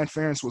Brian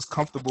Ferentz was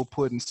comfortable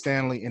putting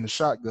Stanley in the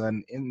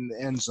shotgun in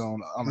the end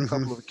zone on a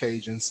couple of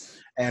occasions,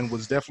 and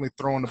was definitely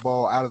throwing the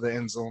ball out of the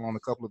end zone on a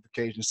couple of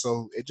occasions.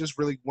 So it just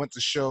really went to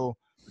show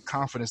the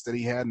confidence that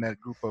he had in that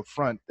group up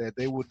front, that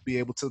they would be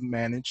able to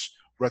manage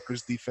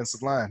Rutgers'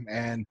 defensive line.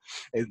 And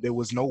there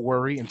was no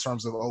worry in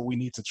terms of, we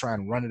need to try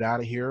and run it out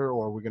of here,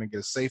 or we're going to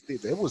get a safety.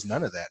 There was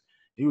none of that.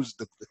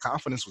 The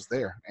confidence was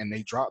there, and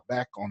they dropped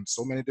back on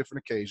so many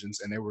different occasions,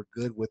 and they were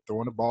good with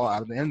throwing the ball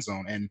out of the end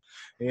zone, and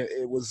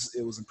it was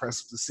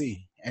impressive to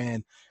see.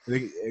 And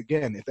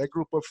again, if that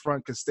group up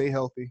front can stay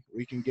healthy,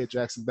 we can get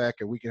Jackson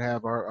back, and we can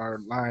have our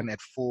line at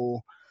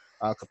full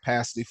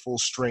capacity, full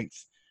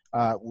strength.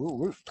 I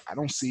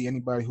don't see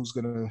anybody who's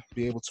going to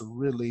be able to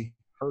really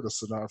hurt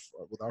us with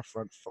our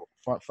front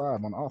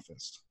 5 on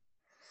offense.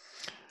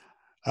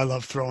 I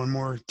love throwing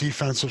more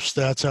defensive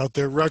stats out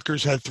there.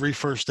 Rutgers had 3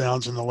 first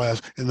downs in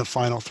the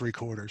final 3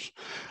 quarters.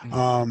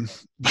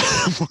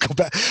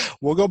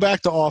 We'll go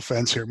back to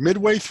offense here.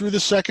 Midway through the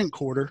second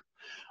quarter,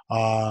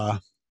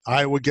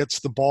 Iowa gets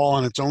the ball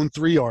on its own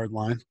 3-yard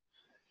line,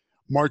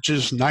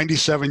 marches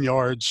 97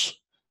 yards,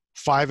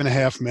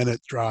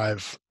 5.5-minute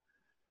drive,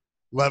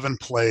 11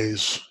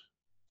 plays.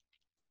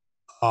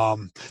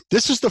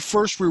 This is the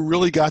first we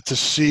really got to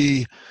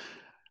see.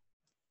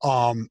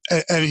 And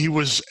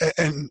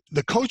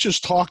the coaches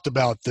talked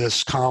about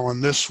this, Colin,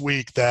 this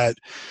week, that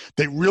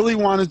they really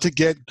wanted to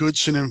get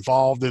Goodson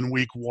involved in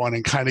week one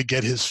and kind of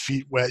get his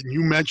feet wet. And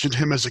you mentioned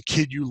him as a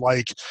kid you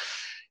like.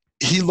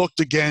 He looked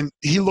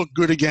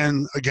good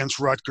again against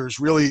Rutgers,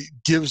 really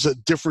gives a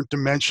different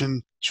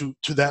dimension to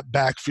that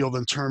backfield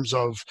in terms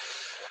of,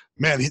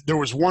 man, there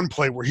was one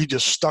play where he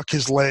just stuck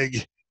his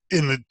leg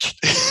in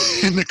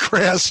the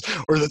grass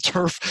or the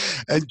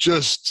turf and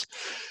just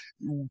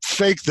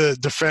fake the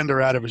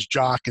defender out of his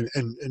jock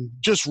and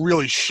just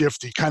really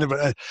shifty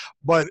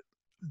but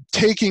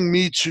taking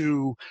me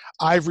to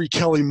Ivory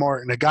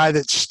Kelly-Martin, a guy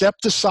that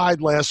stepped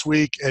aside last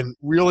week and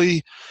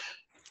really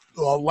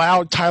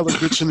allowed Tyler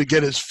Goodson to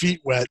get his feet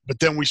wet, but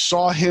then we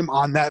saw him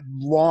on that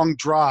long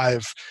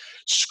drive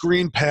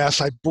screen pass,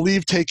 I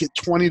believe, take it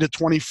 20 to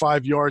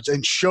 25 yards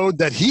and showed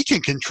that he can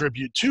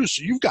contribute too.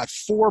 So you've got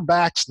 4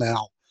 backs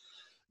now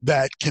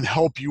that can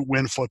help you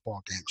win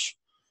football games.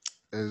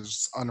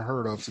 Is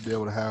unheard of to be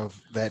able to have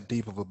that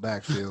deep of a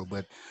backfield,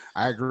 but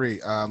I agree.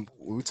 When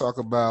we talk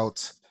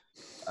about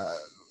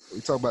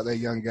that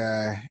young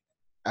guy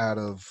out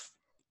of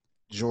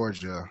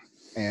Georgia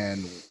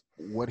and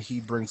what he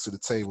brings to the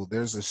table.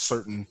 There's a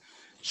certain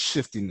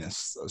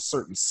shiftiness, a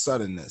certain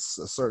suddenness,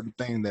 a certain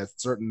thing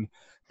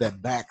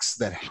that backs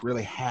that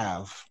really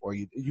have, or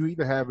you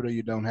either have it or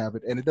you don't have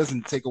it, and it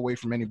doesn't take away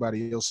from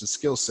anybody else's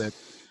skill set,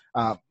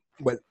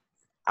 but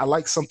I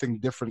like something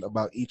different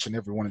about each and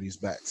every one of these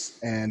backs.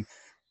 And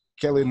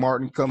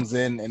Kelly-Martin comes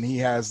in and he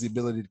has the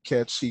ability to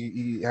catch.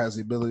 He has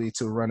the ability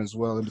to run as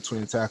well in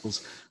between the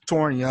tackles.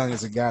 Torin Young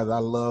is a guy that I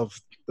love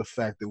the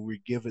fact that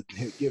we give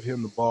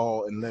him the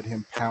ball and let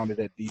him pound it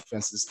at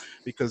defenses,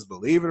 because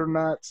believe it or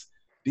not,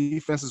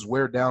 defenses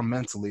wear down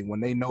mentally when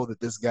they know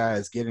that this guy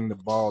is getting the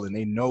ball and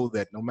they know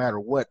that no matter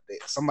what,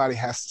 somebody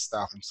has to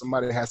stop him.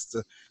 Somebody has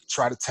to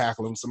try to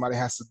tackle him. Somebody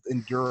has to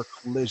endure a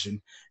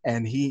collision,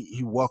 and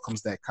he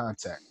welcomes that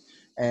contact.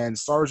 And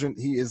Sargent,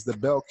 he is the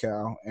bell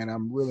cow, and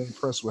I'm really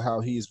impressed with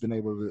how he's been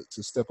able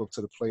to step up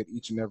to the plate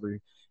each and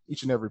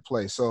every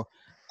play. So,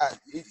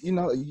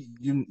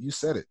 you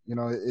said it.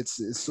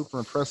 It's super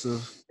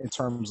impressive in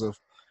terms of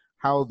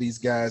how these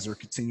guys are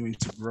continuing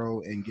to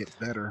grow and get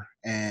better.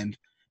 And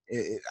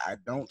I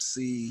don't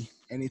see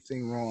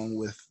anything wrong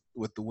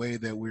with the way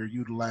that we're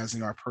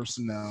utilizing our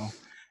personnel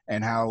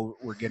and how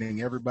we're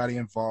getting everybody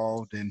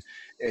involved. And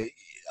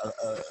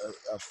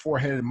a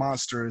four-headed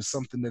monster is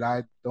something that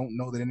I don't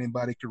know that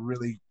anybody could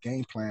really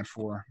game plan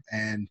for.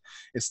 And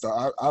it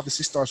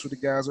obviously starts with the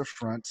guys up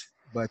front,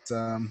 but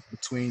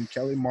between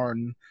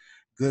Kelly-Martin,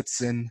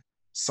 Goodson,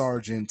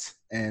 Sargent,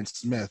 and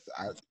Smith,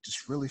 I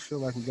just really feel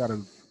like we got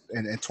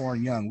and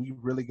Torin Young, we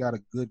really got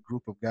a good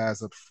group of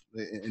guys up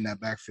in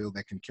that backfield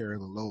that can carry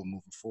the load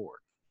moving forward.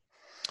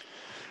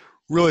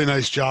 Really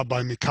nice job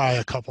by Micah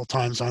a couple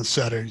times on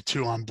Saturday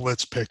too on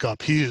blitz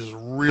pickup. He is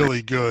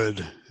really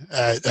good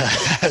at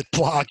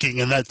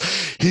blocking, and that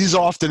he's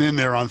often in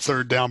there on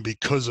third down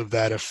because of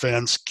that. If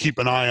fans keep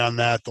an eye on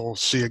that, they'll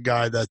see a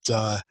guy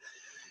that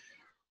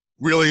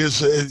really is,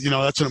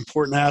 that's an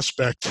important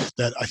aspect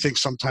that I think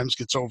sometimes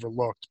gets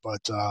overlooked.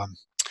 But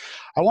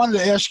I wanted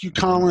to ask you,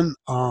 Colin,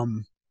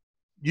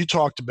 you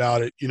talked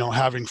about it,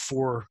 having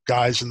 4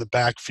 guys in the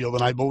backfield,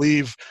 and I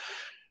believe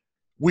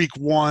week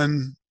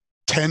 1,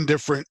 10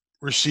 different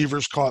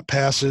receivers caught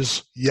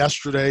passes.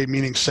 Yesterday,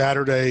 meaning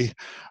Saturday,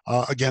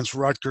 against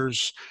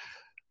Rutgers,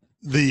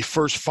 the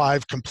first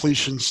 5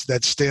 completions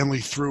that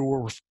Stanley threw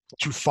were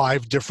to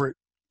 5 different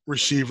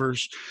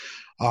receivers.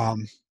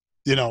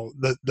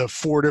 The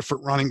 4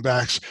 different running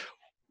backs.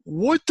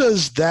 What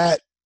does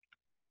that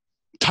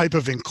type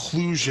of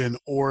inclusion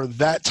or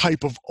that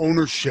type of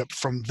ownership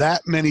from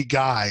that many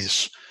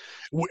guys,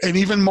 and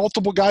even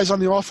multiple guys on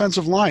the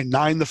offensive line,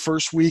 9 the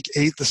first week,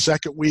 8 the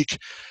second week,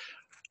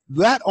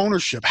 that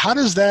ownership, how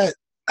does that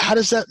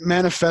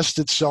manifest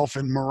itself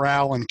in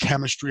morale and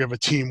chemistry of a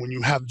team when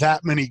you have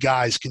that many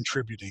guys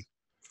contributing?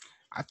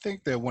 I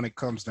think that when it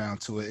comes down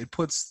to it, it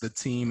puts the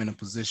team in a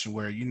position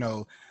where,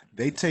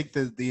 they take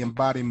the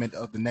embodiment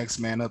of the next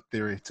man up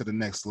theory to the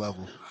next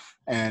level.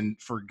 And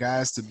for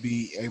guys to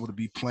be able to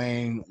be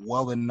playing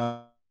well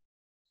enough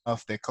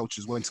that coach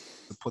is willing to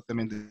put them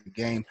into the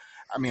game.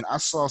 I mean, I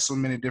saw so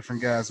many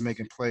different guys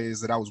making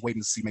plays that I was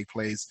waiting to see make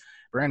plays.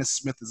 Brandon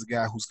Smith is a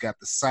guy who's got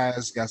the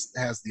size,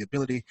 has the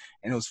ability,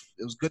 and it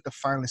was good to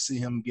finally see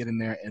him get in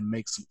there and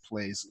make some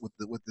plays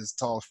with his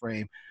tall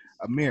frame.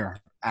 Amir,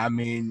 I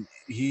mean,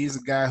 he's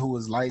a guy who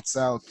was lights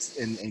out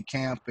in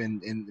camp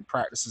and in the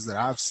practices that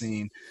I've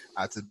seen.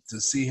 To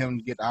see him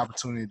get the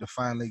opportunity to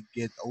finally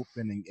get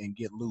open and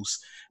get loose.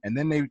 And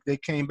then they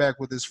came back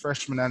with this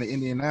freshman out of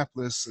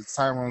Indianapolis, a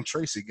Tyrone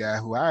Tracy guy,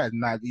 who I had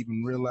not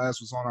even realized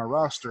was on our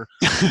roster,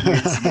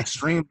 made some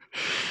extreme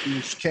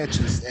huge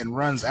catches and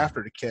runs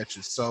after the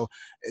catches. So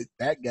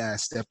that guy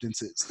stepped in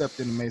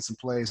and made some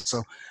plays.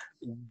 So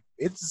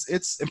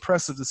it's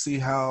impressive to see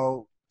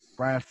how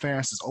Brian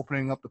Ferentz is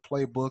opening up the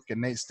playbook,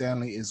 and Nate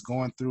Stanley is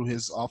going through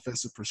his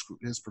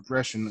his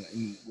progression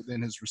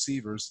within his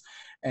receivers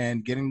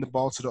and getting the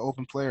ball to the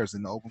open players,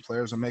 and the open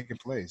players are making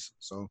plays.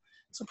 So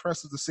it's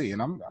impressive to see,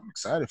 and I'm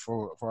excited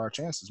for our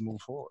chances moving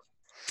forward.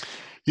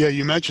 Yeah,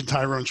 you mentioned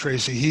Tyrone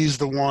Tracy. He's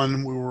the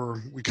one we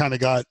were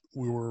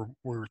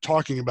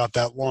talking about,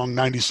 that long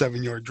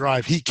 97-yard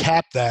drive. He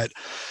capped that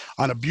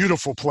on a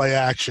beautiful play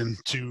action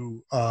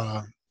to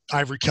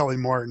Ivory Kelly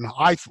Martin.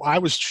 I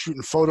was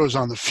shooting photos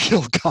on the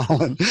field,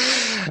 Colin,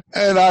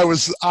 and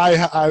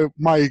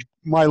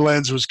my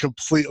lens was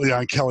completely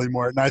on Kelly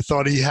Martin. I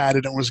thought he had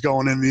it and was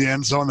going in the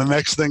end zone. The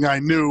next thing I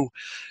knew,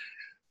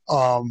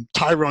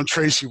 Tyrone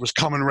Tracy was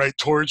coming right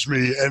towards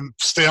me, and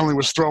Stanley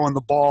was throwing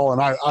the ball,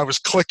 and I was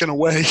clicking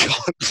away.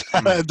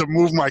 I had to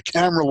move my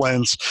camera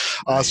lens.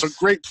 Nice. So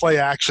great play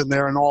action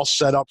there, and all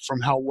set up from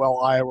how well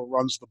Iowa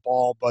runs the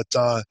ball. But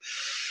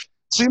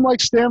seemed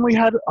like Stanley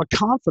had a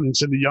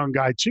confidence in the young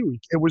guy too.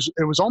 It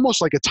was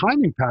almost like a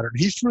timing pattern.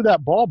 He threw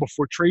that ball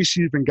before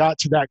Tracy even got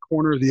to that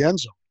corner of the end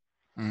zone.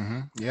 Mm-hmm.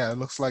 Yeah, it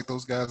looks like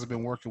those guys have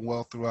been working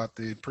well throughout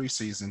the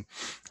preseason,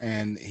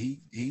 and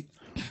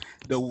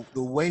the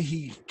way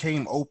he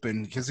came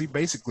open, because he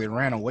basically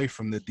ran away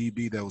from the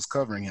DB that was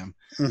covering him,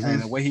 and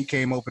the way he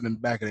came open in the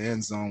back of the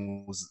end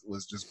zone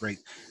was just great.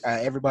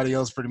 Everybody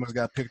else pretty much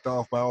got picked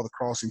off by all the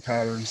crossing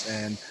patterns,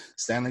 and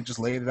Stanley just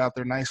laid it out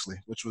there nicely,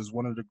 which was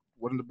one of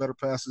the better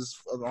passes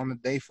on the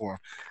day for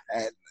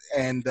him,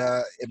 and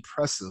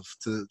impressive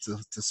to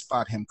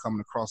spot him coming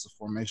across the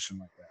formation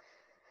like that.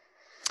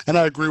 And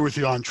I agree with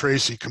you on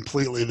Tracy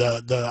completely.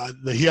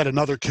 He had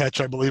another catch,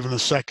 I believe, in the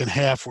second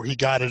half where he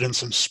got it in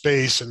some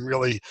space and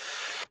really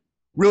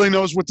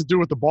knows what to do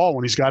with the ball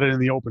when he's got it in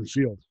the open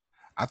field.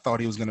 I thought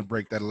he was going to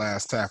break that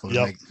last tackle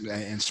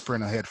and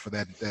sprint ahead for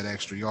that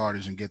extra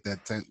yardage and get that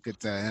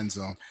end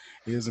zone.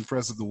 He is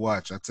impressive to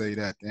watch, I tell you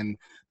that. And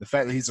the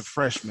fact that he's a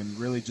freshman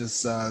really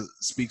just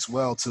speaks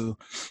well to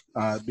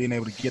being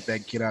able to get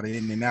that kid out of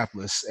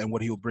Indianapolis and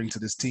what he will bring to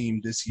this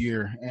team this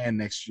year and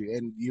next year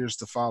and years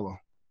to follow.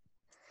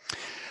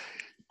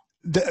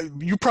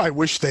 You probably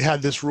wish they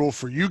had this rule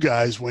for you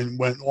guys when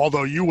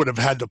although you would have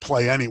had to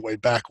play anyway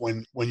back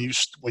when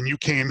you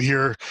came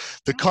here.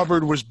 The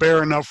cupboard was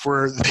bare enough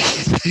where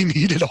they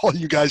needed all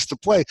you guys to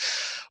play.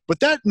 But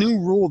that new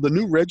rule, the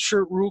new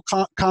redshirt rule,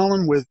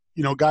 Colin, with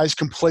guys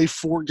can play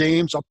 4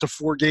 games, up to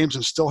 4 games,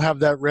 and still have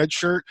that red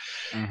shirt.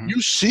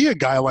 You see a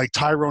guy like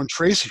Tyrone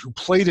Tracy who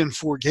played in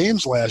 4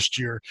 games last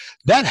year.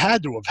 That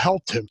had to have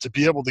helped him to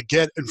be able to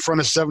get in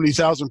front of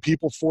 70,000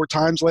 people 4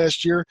 times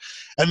last year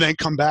and then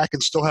come back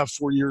and still have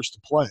 4 years to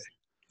play.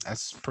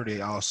 That's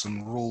pretty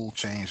awesome rule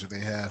change that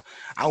they have.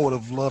 I would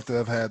have loved to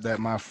have had that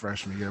my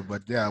freshman year,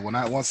 but yeah,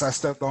 once I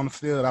stepped on the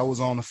field, I was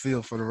on the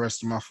field for the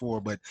rest of my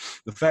 4. But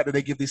the fact that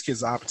they give these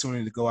kids the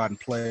opportunity to go out and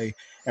play,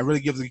 and really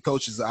give the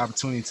coaches the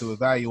opportunity to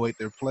evaluate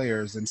their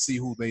players and see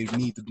who they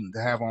need to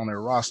have on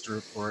their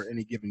roster for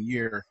any given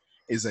year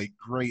is a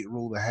great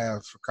rule to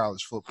have for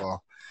college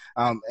football.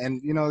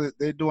 And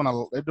they're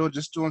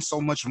doing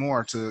so much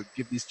more to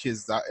give these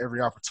kids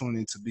every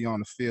opportunity to be on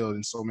the field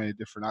in so many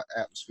different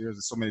atmospheres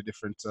and so many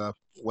different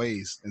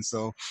ways. And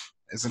so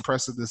it's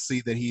impressive to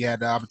see that he had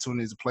the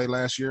opportunity to play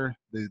last year.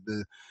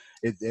 And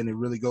it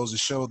really goes to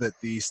show that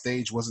the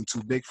stage wasn't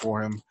too big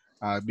for him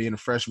being a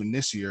freshman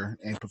this year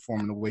and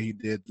performing the way he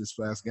did this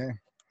last game.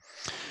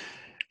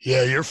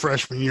 Yeah, your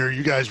freshman year,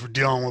 you guys were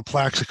dealing with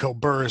Plaxico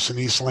Burress and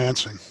East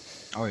Lansing.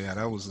 Oh yeah,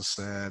 that was a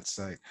sad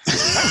sight.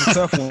 That was a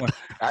tough one.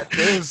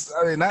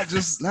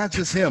 Not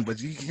just him, but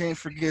you can't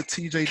forget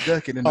T.J.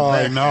 Duckett in the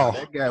back. I know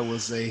that guy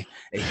was a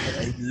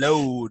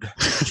load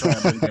to try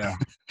and bring down.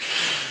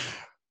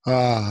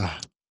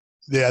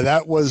 Yeah,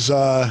 that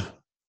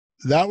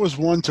was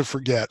one to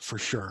forget for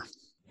sure.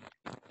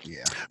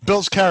 Yeah,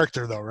 Bill's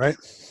character though, right?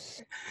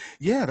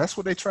 Yeah, that's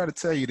what they try to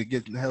tell you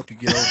to help you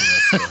get over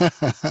that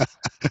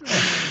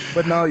stuff.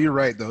 But no, you're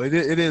right though. It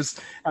is.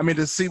 I mean,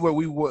 to see what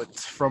we would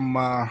from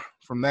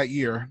that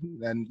year,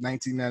 and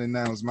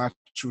 1999 was my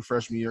true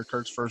freshman year,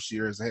 Kirk's first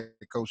year as a head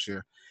coach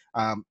here.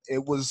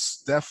 It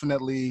was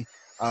definitely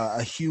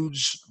a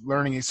huge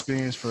learning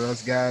experience for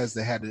us guys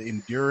that had to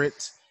endure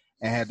it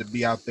and had to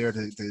be out there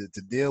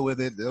to deal with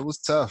it. It was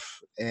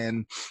tough,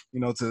 and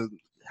to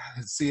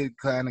see it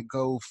kind of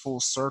go full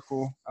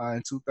circle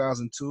in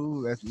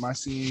 2002, that's my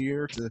senior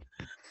year, to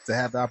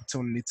have the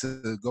opportunity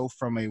to go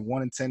from a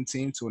 1-10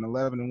 team to an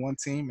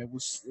 11-1 team. It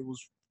was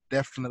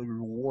definitely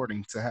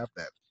rewarding to have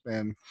that.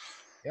 And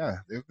yeah.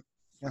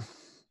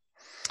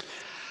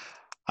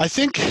 I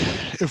think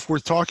if we're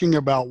talking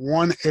about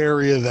one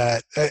area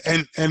that,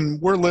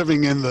 and we're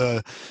living in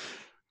the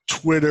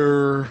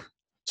Twitter,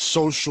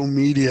 social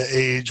media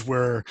age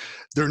where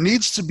there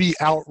needs to be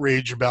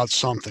outrage about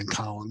something,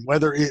 Colin.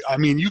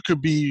 You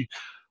could be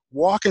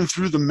walking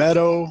through the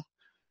meadow,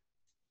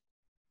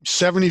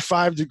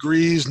 75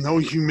 degrees, no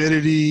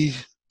humidity,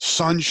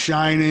 sun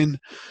shining,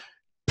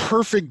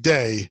 perfect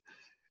day,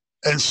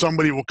 and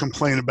somebody will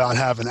complain about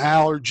having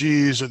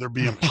allergies or there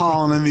being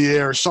pollen in the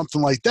air or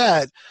something like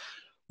that.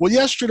 Well,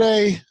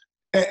 yesterday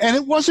And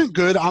it wasn't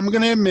good. I'm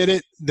going to admit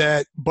it.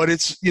 But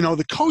it's,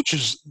 the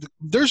coaches.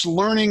 There's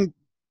learning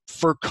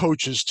for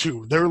coaches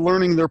too. They're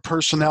learning their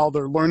personnel.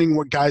 They're learning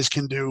what guys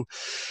can do.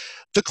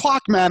 The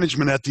clock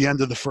management at the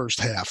end of the first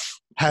half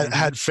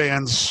had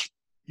fans,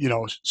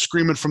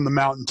 screaming from the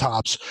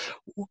mountaintops.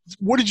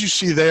 What did you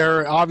see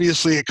there?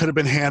 Obviously, it could have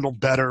been handled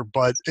better,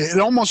 but it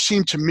almost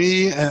seemed to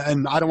me,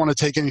 and I don't want to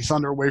take any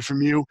thunder away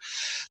from you,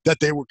 that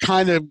they were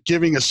kind of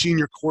giving a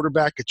senior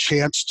quarterback a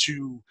chance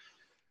to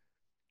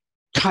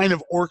kind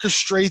of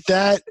orchestrate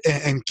that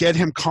and get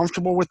him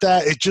comfortable with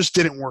that. It just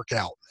didn't work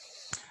out.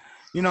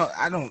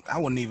 I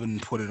wouldn't even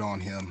put it on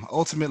him.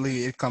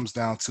 Ultimately, it comes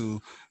down to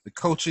the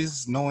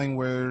coaches knowing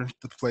where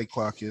the play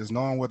clock is,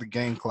 knowing where the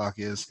game clock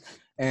is.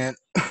 And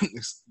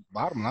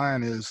bottom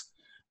line is,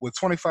 with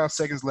 25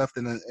 seconds left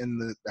in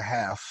the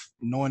half,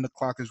 knowing the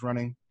clock is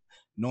running,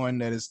 knowing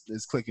that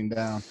it's clicking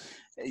down,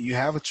 you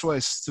have a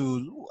choice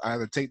to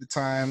either take the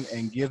time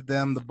and give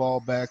them the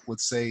ball back with,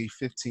 say,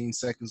 15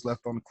 seconds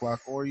left on the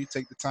clock, or you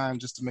take the time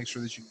just to make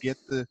sure that you get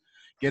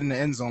in the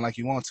end zone like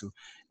you want to.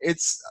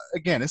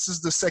 This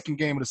is the second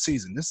game of the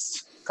season. This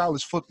is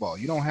college football.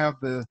 You don't have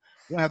the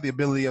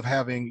ability of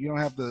having, you don't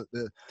have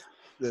the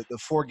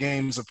 4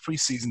 games of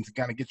preseason to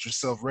kind of get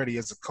yourself ready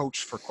as a coach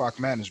for clock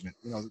management.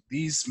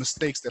 These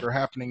mistakes that are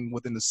happening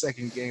within the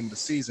second game of the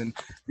season,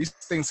 these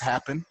things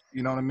happen.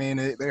 You know what I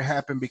mean? They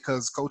happen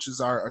because coaches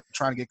are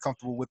trying to get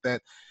comfortable with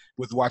that,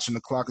 with watching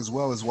the clock as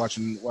well as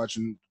watching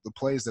the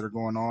plays that are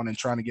going on and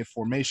trying to get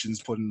formations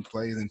put in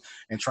place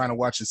and trying to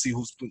watch and see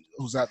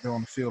who's out there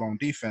on the field on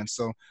defense.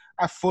 So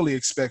I fully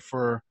expect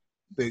for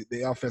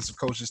the offensive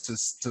coaches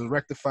to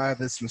rectify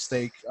this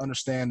mistake,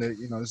 understand that,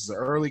 this is an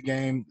early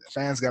game.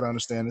 Fans got to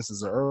understand this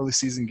is an early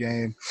season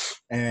game,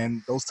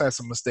 and those types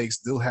of mistakes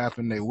do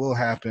happen. They will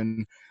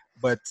happen.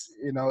 But,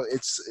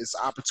 it's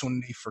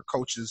opportunity for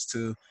coaches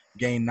to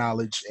gain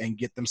knowledge and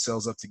get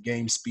themselves up to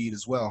game speed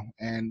as well.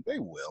 And they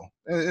will.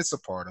 It's a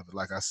part of it.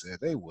 Like I said,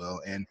 they will.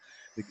 And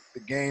the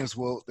games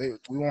we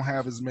won't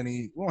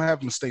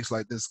have mistakes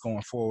like this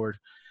going forward.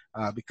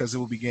 Because it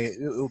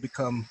will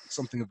become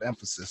something of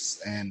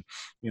emphasis, and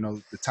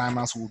the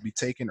timeouts will be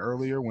taken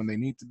earlier when they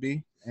need to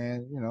be,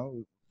 and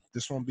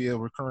this won't be a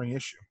recurring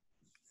issue.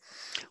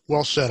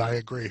 Well said. I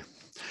agree.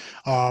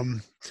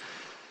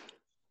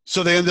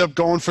 So they ended up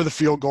going for the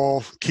field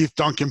goal. Keith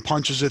Duncan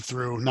punches it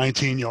through,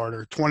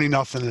 19-yarder,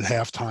 20-0 at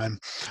halftime.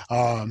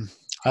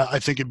 I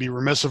think it'd be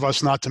remiss of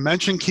us not to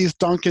mention Keith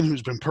Duncan,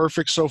 who's been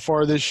perfect so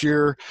far this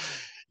year.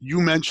 You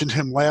mentioned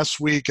him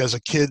last week as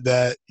a kid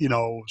that,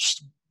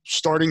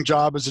 starting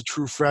job as a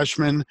true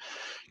freshman,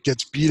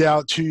 gets beat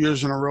out 2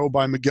 years in a row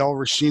by Miguel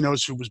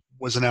Racinos, who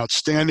was an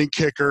outstanding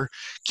kicker.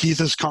 Keith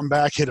has come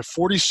back, hit a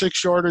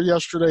 46-yarder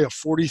yesterday, a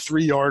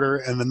 43-yarder,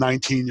 and the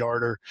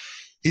 19-yarder.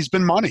 He's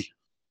been money.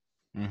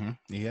 Mm-hmm.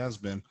 He has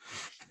been.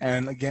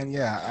 And again,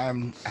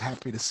 I'm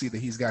happy to see that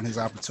he's gotten his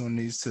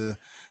opportunities to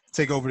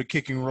take over the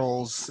kicking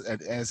roles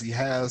as he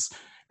has.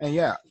 And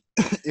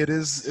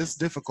it's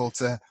difficult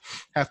to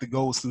have to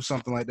go through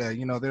something like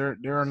that.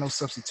 There are no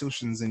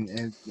substitutions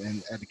in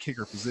at the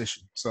kicker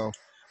position. So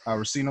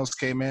Racinos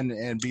came in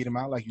and beat him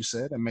out, like you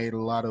said, and made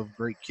a lot of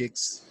great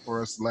kicks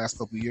for us the last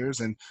couple of years.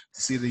 And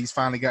to see that he's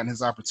finally gotten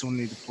his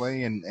opportunity to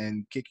play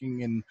and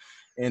kicking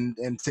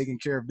and taking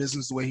care of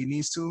business the way he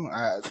needs to,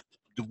 I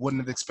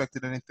wouldn't have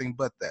expected anything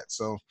but that.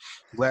 So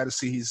glad to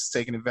see he's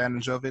taking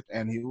advantage of it,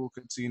 and he will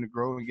continue to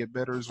grow and get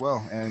better as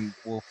well. And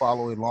we'll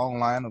follow a long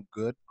line of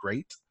good,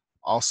 great,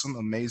 awesome,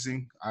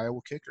 amazing Iowa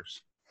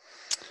kickers.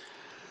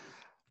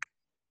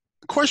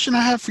 The question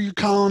I have for you,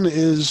 Colin,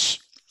 is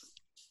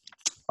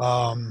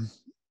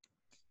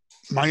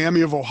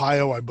Miami of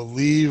Ohio, I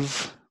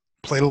believe,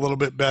 played a little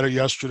bit better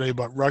yesterday,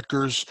 but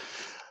Rutgers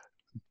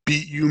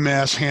beat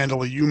UMass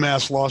handily.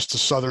 UMass lost to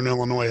Southern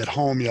Illinois at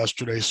home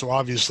yesterday, so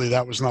obviously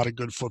that was not a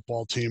good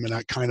football team, and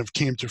that kind of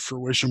came to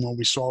fruition when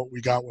we saw what we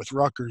got with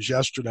Rutgers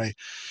yesterday.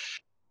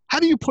 How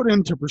do you put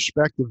into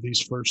perspective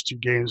these first 2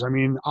 games? I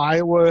mean,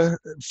 Iowa,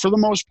 for the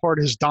most part,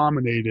 has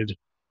dominated,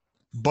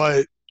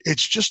 but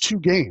it's just 2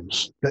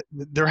 games.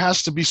 There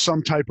has to be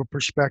some type of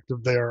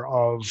perspective there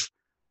of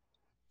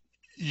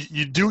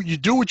you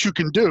do what you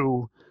can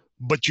do,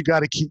 but you got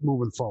to keep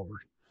moving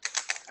forward.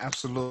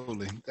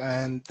 Absolutely.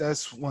 And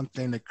that's one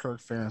thing that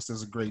Kirk Ferentz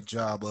does a great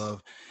job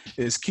of,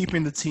 is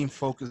keeping the team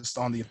focused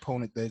on the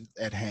opponent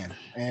at hand.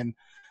 And,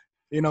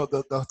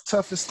 the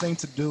toughest thing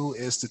to do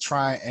is to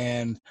try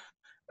and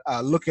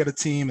look at a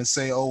team and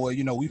say, oh,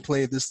 well, we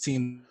played this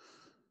team,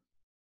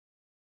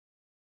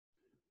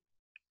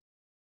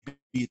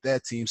 beat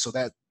that team, so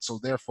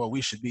therefore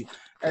we should be.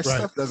 That Right.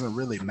 Stuff doesn't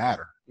really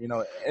matter.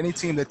 Any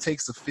team that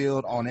takes the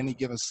field on any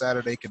given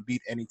Saturday can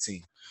beat any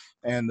team.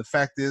 And the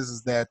fact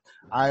is that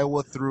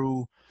Iowa,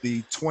 through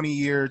the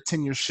 20-year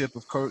tenureship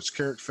of Coach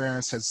Kirk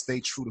Ferentz, has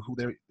stayed true to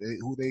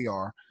who they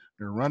are.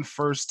 Their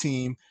run-first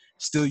team,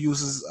 still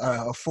uses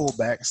a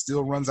fullback,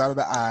 still runs out of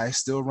the eye,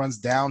 still runs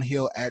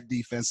downhill at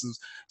defenses,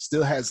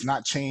 still has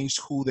not changed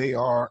who they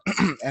are,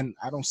 and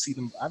I don't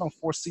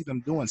foresee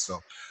them doing so.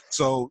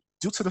 So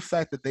due to the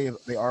fact that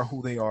they are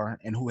who they are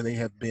and who they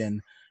have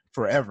been,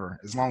 forever,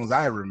 as long as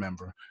I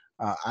remember.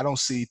 I don't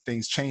see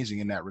things changing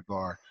in that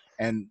regard.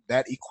 And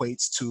that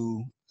equates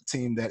to a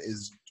team that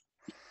is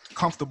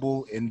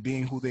comfortable in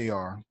being who they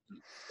are.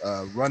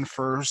 Run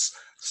first,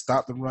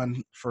 stop the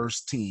run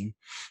first team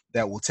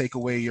that will take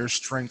away your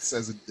strengths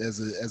as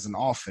an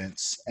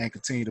offense and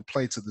continue to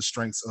play to the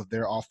strengths of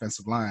their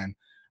offensive line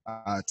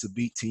to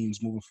beat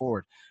teams moving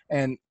forward.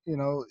 And,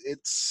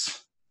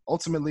 it's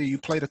ultimately you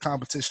play the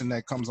competition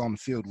that comes on the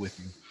field with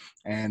you.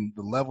 And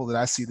the level that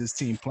I see this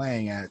team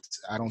playing at,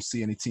 I don't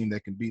see any team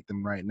that can beat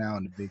them right now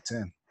in the Big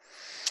Ten.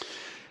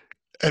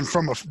 And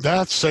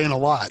that's saying a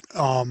lot.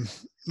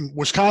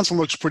 Wisconsin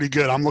looks pretty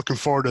good. I'm looking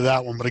forward to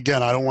that one. But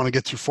again, I don't want to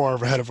get too far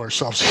ahead of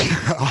ourselves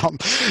here.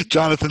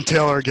 Jonathan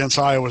Taylor against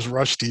Iowa's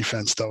rush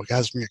defense, though, it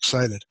has me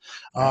excited.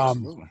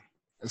 Absolutely.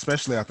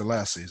 Especially after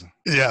last season.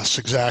 Yes,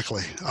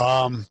 exactly.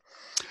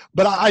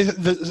 But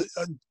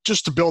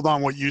just to build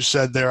on what you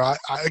said there,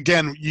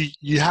 again,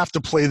 you have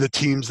to play the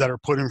teams that are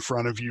put in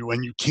front of you,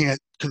 and you can't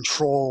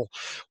control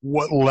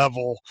what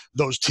level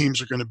those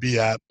teams are going to be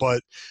at.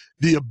 But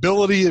the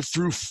ability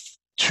through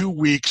 2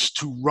 weeks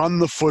to run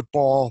the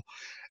football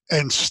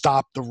and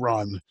stop the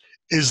run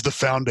is the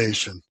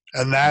foundation.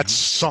 And that's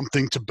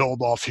something to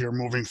build off here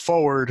moving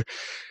forward,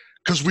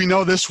 because we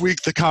know this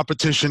week the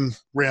competition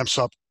ramps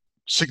up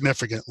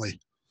significantly.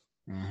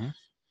 Mm-hmm.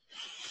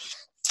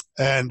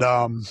 And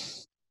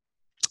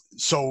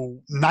so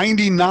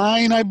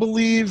 99, I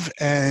believe,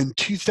 and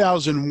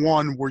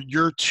 2001 were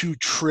your 2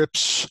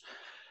 trips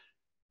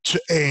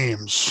to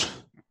Ames.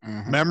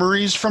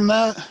 Memories from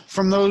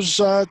those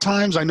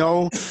times? I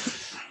know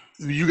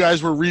you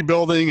guys were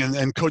rebuilding,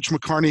 and Coach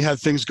McCarney had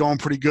things going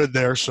pretty good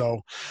there.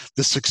 So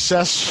the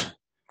success,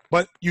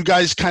 but you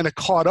guys kind of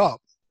caught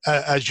up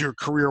as your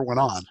career went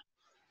on.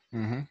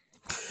 Mm-hmm.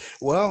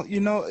 Well,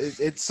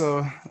 it's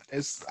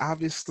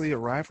obviously a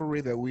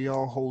rivalry that we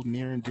all hold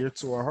near and dear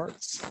to our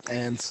hearts.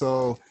 And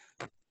so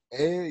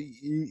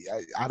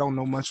I don't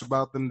know much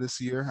about them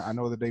this year. I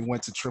know that they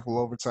went to triple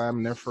overtime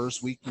in their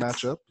first week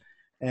matchup.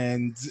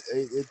 And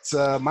it's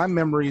my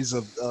memories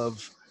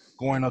of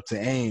going up to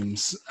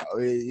Ames,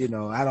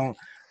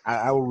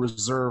 I will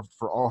reserve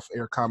for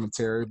off-air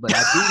commentary, but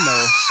I do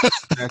know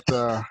that,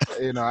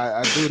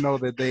 I do know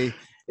that they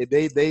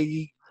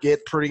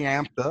get pretty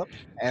amped up,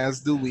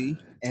 as do we.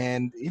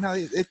 And,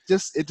 it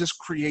just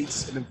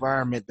creates an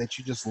environment that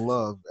you just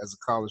love as a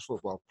college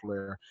football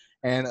player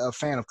and a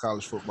fan of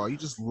college football. You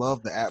just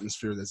love the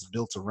atmosphere that's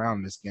built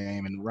around this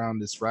game and around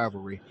this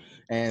rivalry.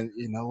 And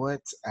you know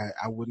what?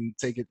 I wouldn't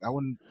take it. I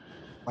wouldn't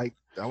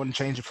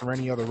change it for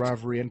any other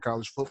rivalry in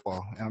college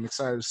football. And I'm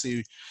excited to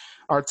see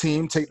our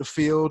team take the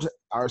field,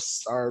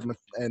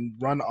 and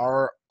run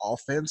our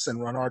offense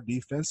and run our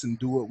defense and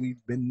do what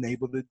we've been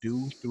able to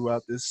do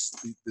throughout this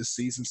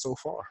season so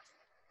far.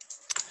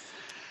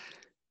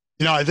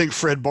 I think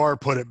Fred Barr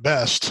put it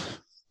best.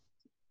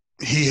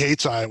 He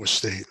hates Iowa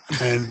State,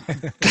 and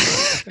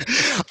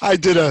I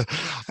did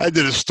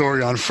a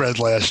story on Fred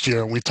last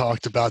year, and we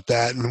talked about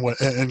that.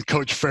 And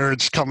Coach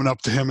Farratt's coming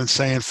up to him and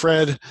saying,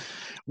 "Fred,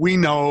 we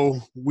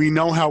know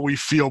how we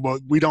feel,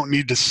 but we don't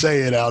need to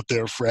say it out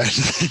there, Fred."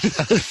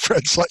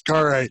 Fred's like,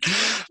 "All right,"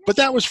 but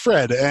that was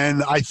Fred,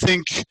 and I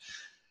think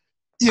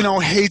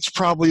hate's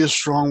probably a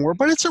strong word,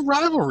 but it's a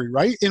rivalry,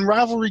 right? In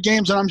rivalry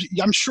games, and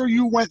I'm sure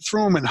you went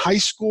through them in high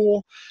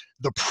school,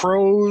 the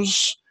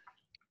pros.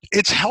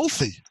 It's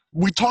healthy.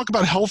 We talk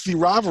about healthy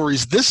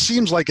rivalries. This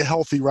seems like a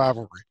healthy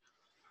rivalry.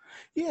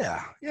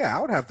 Yeah, I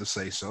would have to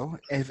say so.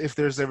 If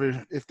there's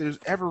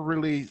ever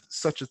really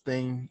such a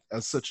thing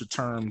as such a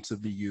term to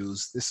be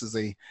used, this is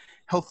a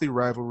healthy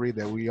rivalry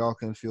that we all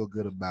can feel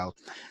good about.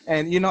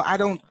 And I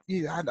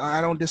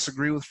don't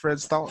disagree with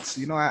Fred's thoughts.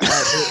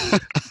 To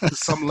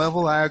some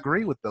level, I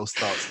agree with those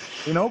thoughts.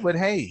 But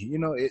hey,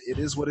 it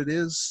is what it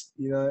is.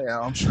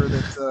 I'm sure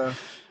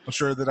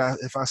that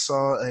if I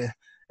saw a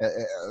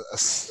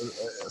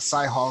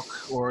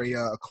Cyhawk or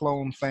a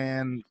clone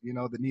fan,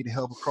 that needed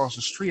help across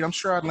the street, I'm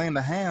sure I'd lend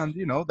a hand,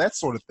 that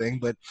sort of thing.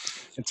 But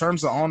in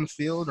terms of on the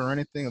field or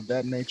anything of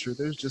that nature,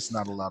 there's just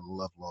not a lot of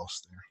love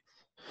lost there.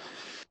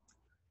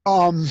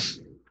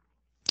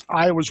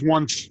 Iowa's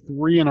won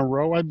 3 in a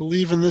row, I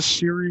believe, in this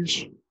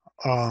series.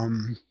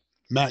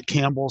 Matt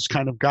Campbell's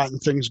kind of gotten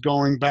things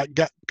going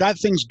got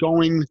things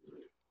going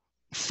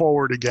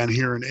forward again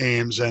here in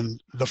Ames.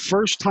 And the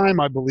first time,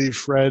 I believe,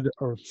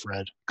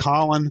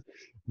 Colin,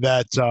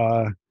 that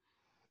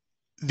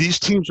these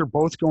teams are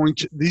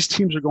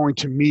going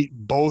to meet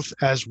both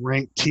as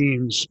ranked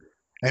teams.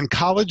 And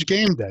College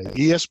Game Day,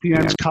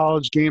 ESPN's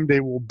College Game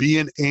Day, will be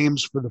in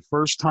Ames for the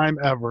first time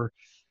ever.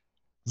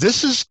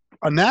 This is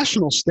a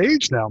national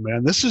stage now,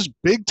 man. This is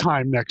big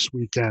time next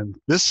weekend.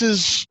 This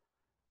is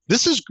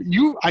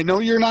you. I know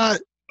you're not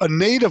a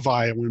native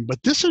Iowan,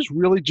 but this is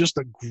really just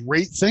a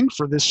great thing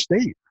for this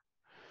state.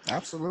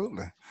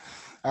 Absolutely.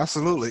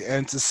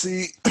 And to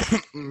see,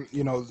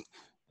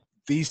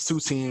 these two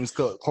teams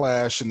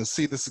clash and to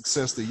see the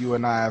success that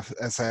UNI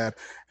has had,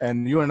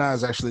 and UNI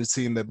is actually the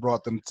team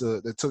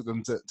that took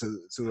them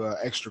to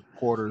extra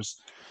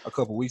quarters a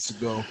couple weeks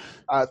ago.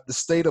 The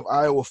state of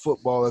Iowa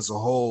football as a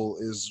whole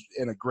is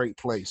in a great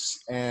place,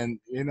 and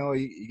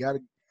you got to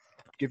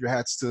give your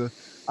hats to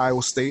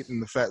Iowa State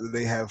and the fact that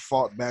they have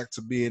fought back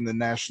to be in the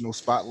national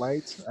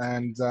spotlight,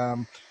 and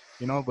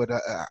but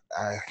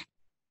I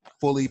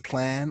fully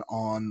plan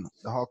on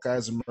the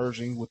Hawkeyes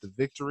emerging with the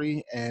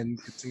victory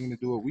and continue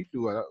to do what we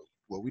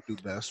do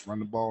best: run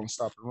the ball and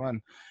stop the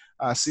run.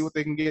 See what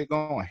they can get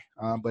going.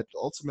 But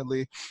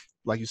ultimately,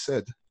 like you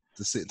said,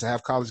 to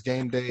have College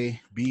Game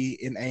Day, be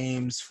in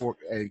Ames for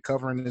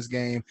covering this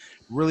game,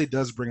 really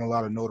does bring a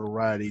lot of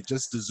notoriety.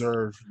 Just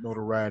deserve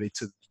notoriety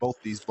to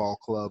both these ball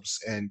clubs,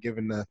 and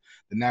giving the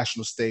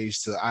national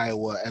stage to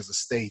Iowa as a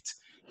state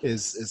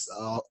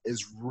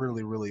is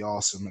really, really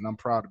awesome. And I'm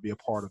proud to be a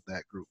part of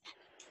that group.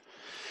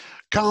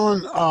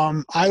 Colin,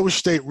 Iowa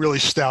State really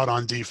stout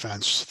on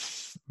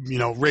defense.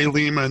 Ray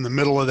Lima in the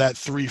middle of that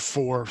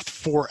 3-4,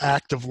 four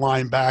active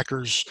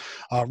linebackers,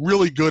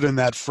 really good in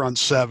that front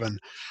seven.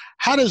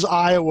 How does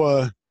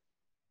Iowa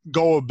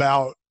go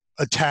about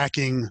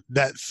attacking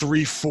that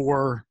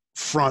 3-4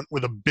 front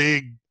with a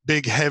big,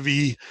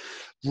 heavy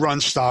run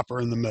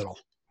stopper in the middle?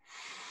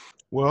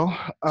 Well,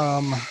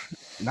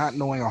 not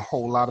knowing a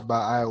whole lot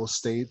about Iowa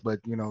State,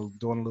 but, doing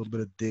a little bit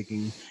of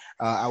digging,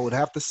 I would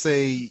have to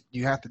say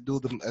you have to do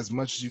them as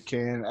much as you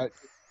can.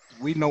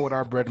 We know what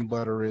our bread and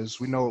butter is.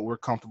 We know what we're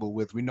comfortable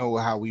with. We know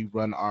how we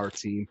run our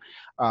team.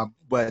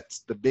 But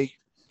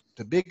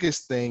the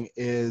biggest thing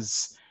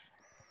is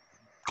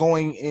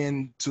going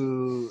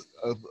into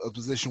a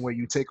position where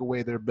you take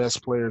away their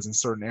best players in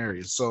certain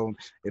areas. So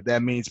if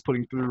that means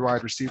putting 3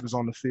 wide receivers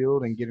on the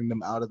field and getting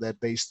them out of that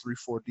base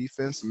 3-4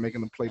 defense and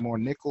making them play more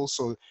nickel,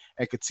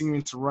 and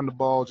continuing to run the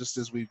ball just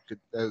as we've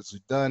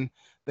done,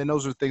 then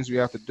those are things we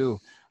have to do.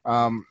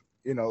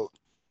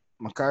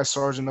 Mekhi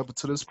Sargent up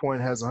to this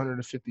point has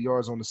 150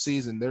 yards on the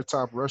season. Their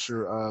top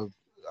rusher,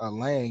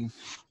 Lang,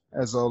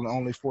 has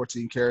only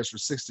 14 carries for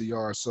 60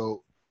 yards.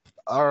 So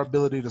our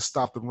ability to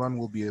stop the run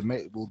will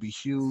be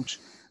huge.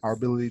 Our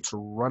ability to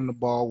run the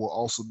ball will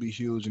also be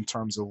huge in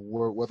terms of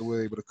whether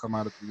we're able to come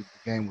out of the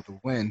game with a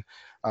win.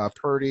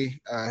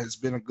 Purdy has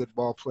been a good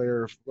ball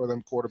player for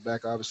them,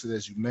 quarterback, obviously,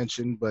 as you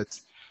mentioned, but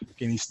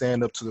can he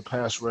stand up to the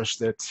pass rush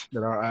that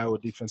our Iowa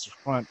defensive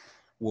front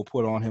will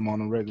put on him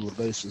on a regular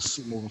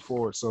basis moving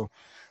forward? So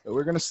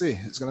we're going to see.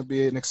 It's going to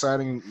be an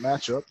exciting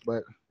matchup,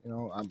 but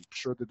I'm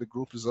sure that the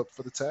group is up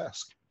for the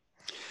task.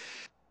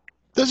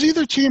 Does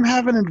either team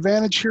have an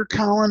advantage here,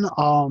 Colin?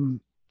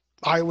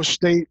 Iowa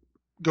State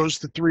goes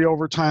to 3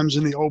 overtimes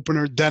in the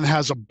opener, then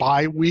has a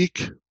bye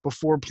week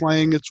before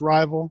playing its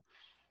rival.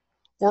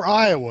 Or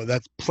Iowa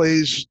that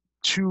plays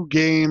 2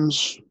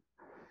 games,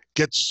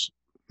 gets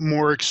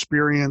more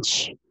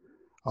experience,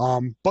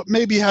 but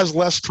maybe has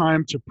less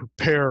time to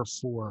prepare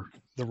for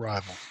the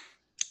rival.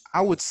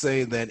 I would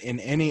say that in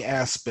any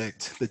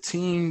aspect, the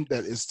team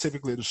that is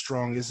typically the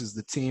strongest is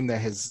the team that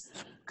has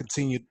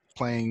continued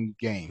playing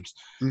games.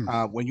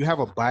 When you have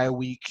a bye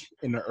week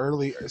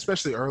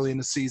especially early in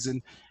the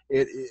season,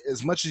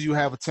 as much as you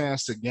have a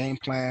chance to game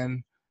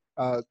plan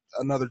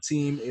another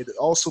team, it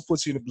also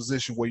puts you in a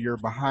position where you're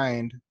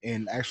behind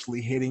in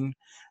actually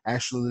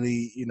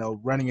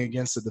running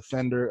against a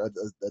defender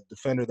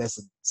that's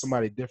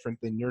somebody different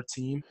than your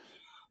team.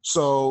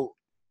 So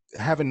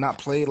having not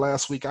played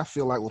last week, I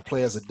feel like will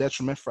play as a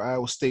detriment for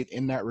Iowa State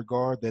in that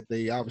regard, that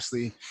they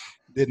obviously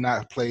did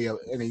not play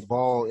any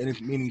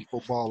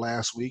meaningful ball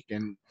last week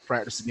and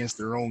practice against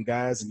their own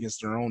guys,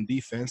 against their own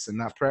defense, and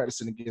not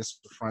practicing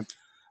against the front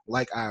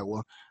like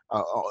Iowa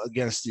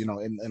against,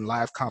 in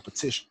live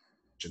competition.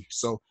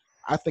 So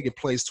I think it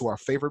plays to our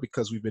favor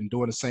because we've been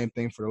doing the same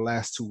thing for the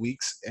last 2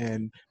 weeks.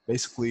 And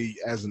basically,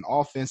 as an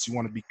offense, you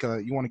want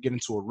to get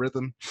into a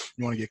rhythm.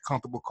 You want to get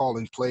comfortable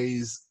calling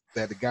plays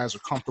that the guys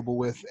are comfortable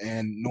with,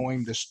 and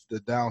knowing the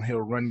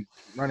downhill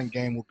running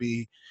game will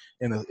be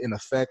in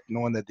effect,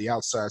 knowing that the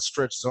outside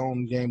stretch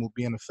zone game will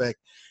be in effect,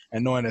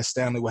 and knowing that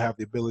Stanley will have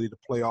the ability to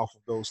play off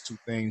of those 2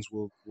 things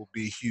will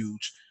be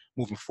huge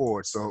moving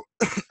forward. So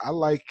I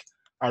like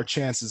our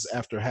chances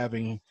after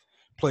having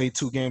played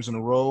 2 games in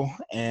a row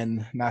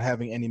and not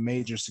having any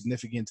major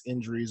significant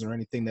injuries or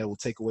anything that will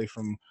take away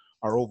from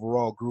our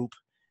overall group.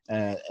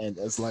 And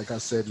as like I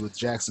said, with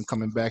Jackson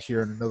coming back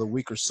here in another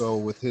week or so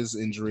with his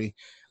injury,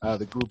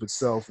 the group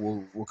itself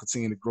will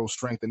continue to grow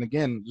strength. And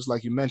again, just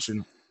like you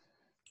mentioned,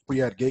 we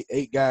had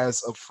 8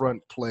 guys up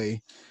front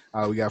play.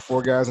 We got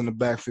 4 guys in the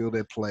backfield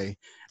that play,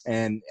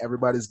 and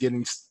everybody's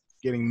getting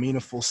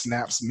meaningful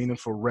snaps,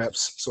 meaningful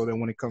reps, so that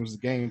when it comes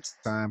to game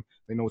time,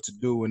 they know what to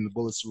do and the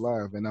bullets are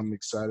live. And I'm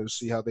excited to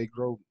see how they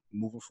grow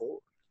moving forward.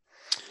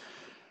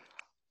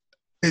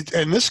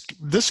 And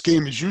this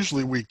game is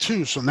usually week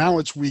 2, so now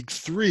it's week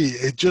 3.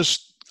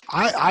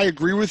 I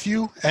agree with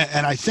you,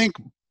 and I think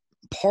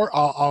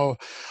I'll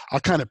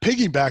kind of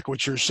piggyback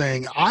what you're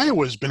saying.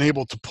 Iowa's been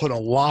able to put a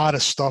lot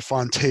of stuff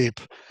on tape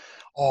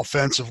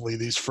offensively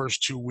these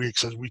first 2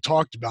 weeks. As we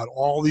talked about,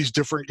 all these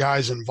different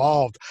guys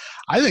involved.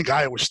 I think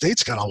Iowa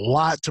State's got a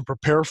lot to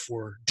prepare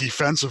for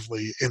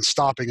defensively in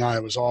stopping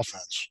Iowa's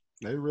offense.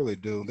 They really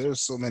do.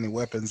 There's so many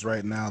weapons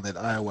right now that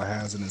Iowa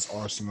has in its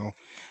arsenal.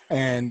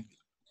 And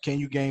can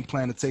you game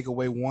plan to take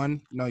away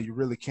one? No, you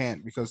really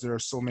can't, because there are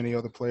so many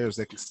other players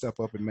that can step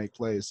up and make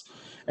plays.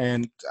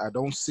 And I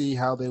don't see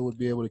how they would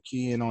be able to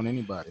key in on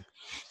anybody.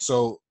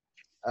 So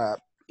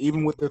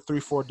even with their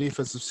 3-4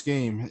 defensive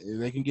scheme,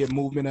 they can get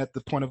movement at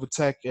the point of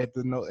attack at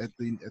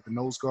the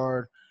nose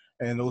guard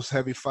and those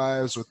heavy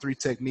fives or 3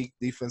 technique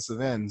defensive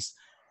ends.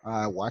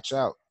 Watch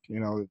out.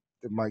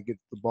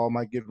 The ball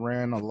might get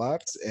ran a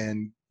lot,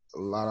 and a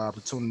lot of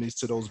opportunities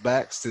to those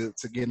backs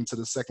to get into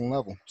the second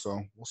level.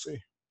 So we'll see.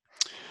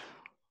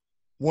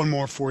 One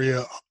more for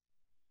you.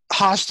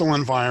 Hostile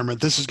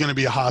environment. This is going to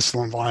be a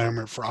hostile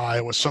environment for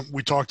Iowa.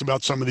 We talked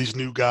about some of these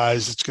new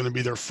guys. It's going to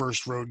be their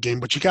first road game,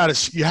 but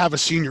you have a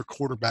senior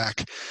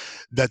quarterback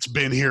that's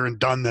been here and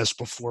done this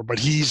before, but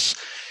he's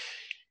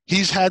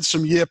had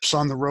some yips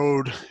on the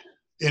road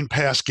in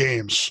past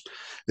games.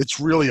 It's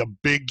really a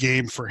big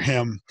game for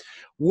him.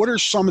 What are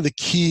some of the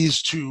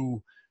keys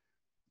to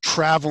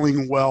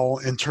traveling well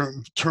in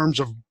terms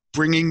of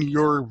bringing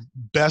your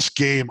best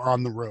game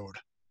on the road?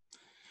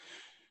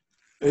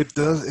 It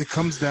does. It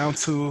comes down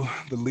to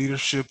the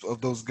leadership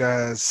of those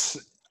guys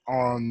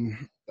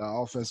on the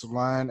offensive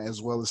line,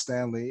 as well as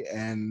Stanley,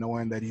 and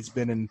knowing that he's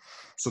been in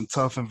some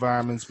tough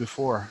environments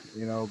before.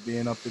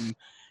 Being up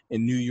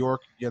in New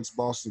York against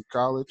Boston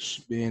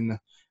College, being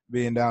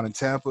down in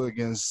Tampa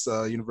against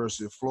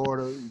University of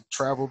Florida. You've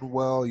traveled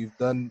well. You've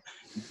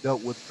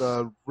dealt with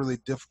really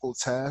difficult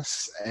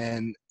tasks,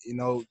 and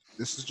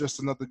this is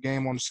just another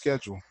game on the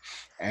schedule.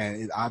 And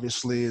it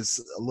obviously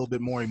is a little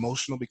bit more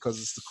emotional because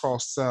it's the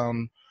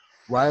crosstown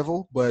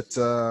rival. But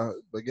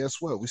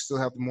guess what? We still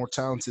have the more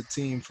talented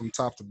team from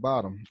top to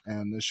bottom,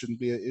 and there shouldn't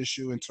be an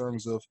issue in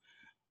terms of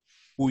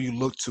who you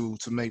look to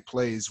make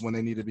plays when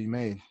they need to be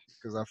made.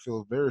 Because I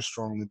feel very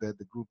strongly that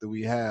the group that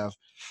we have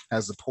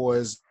has the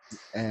poise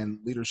and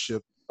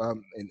leadership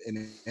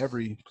in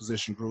every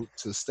position group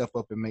to step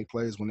up and make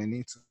plays when they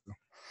need to.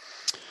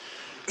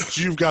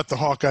 So you've got the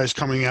Hawkeyes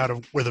coming out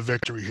with a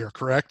victory here,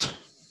 correct?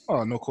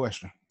 Oh, no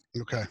question.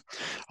 Okay.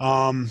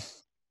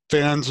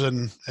 Fans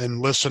and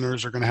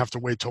listeners are going to have to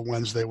wait till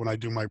Wednesday when I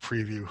do my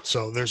preview.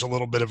 So there's a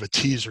little bit of a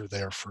teaser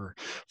there for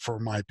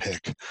my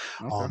pick.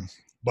 Okay.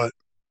 But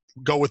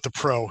go with the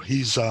pro.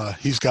 He's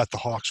got the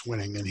Hawks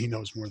winning, and he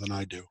knows more than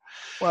I do.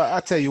 Well, I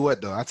tell you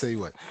what,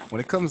 when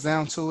it comes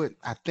down to it,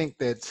 I think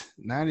that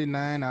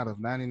 99 out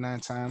of 99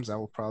 times I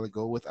will probably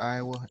go with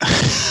Iowa.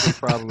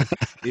 Probably,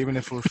 even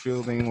if we're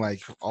fielding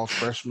like all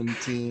freshman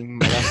team,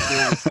 but I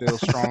still feel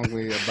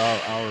strongly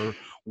about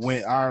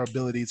our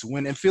ability to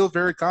win and feel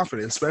very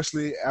confident,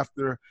 especially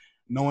after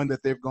knowing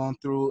that they've gone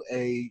through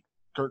a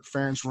Kirk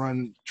Ferentz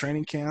run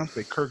training camp,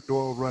 a Kirk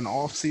Doyle run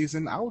off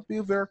season. I would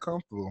feel very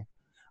comfortable.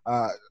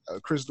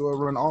 Chris Doyle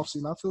run off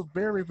season. I feel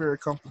very, very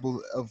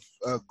comfortable of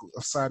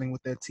siding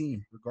with that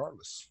team,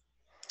 regardless.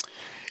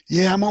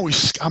 Yeah,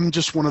 I'm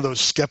just one of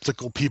those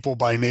skeptical people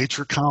by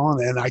nature,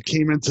 Colin. And I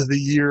came into the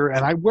year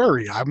and I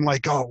worry. I'm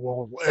like, oh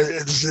well,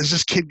 is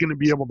this kid going to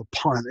be able to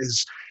punt?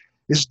 Is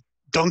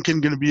Duncan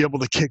going to be able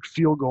to kick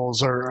field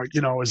goals? Or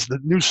is the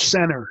new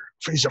center?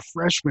 He's a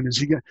freshman. Is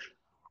he going?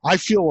 I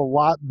feel a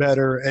lot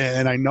better,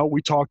 and I know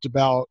we talked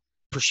about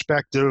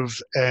perspective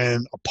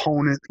and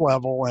opponent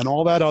level and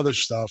all that other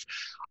stuff.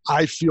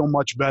 I feel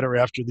much better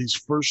after these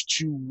first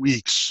 2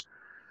 weeks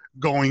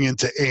going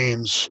into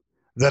Ames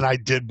than I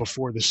did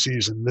before the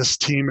season. This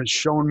team has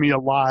shown me a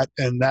lot,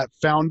 and that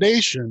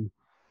foundation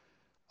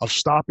of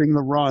stopping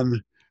the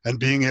run and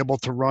being able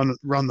to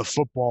run the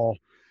football,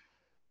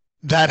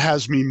 that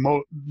has me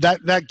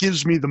that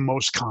gives me the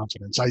most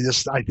confidence.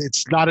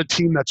 It's not a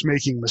team that's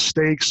making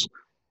mistakes.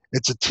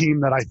 It's a team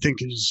that I think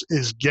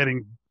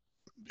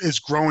is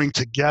growing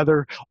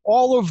together.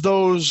 All of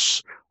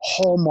those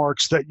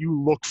hallmarks that you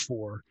look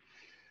for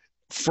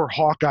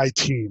Hawkeye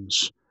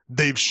teams,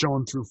 they've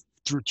shown through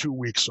 2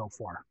 weeks so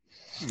far.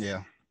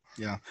 Yeah.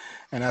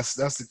 And that's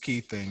the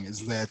key thing,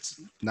 is that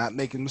not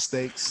making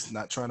mistakes,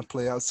 not trying to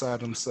play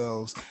outside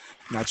themselves,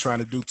 not trying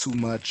to do too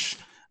much,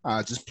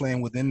 just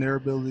playing within their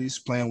abilities,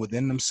 playing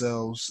within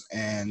themselves,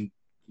 and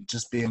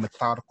just being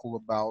methodical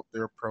about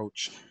their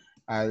approach.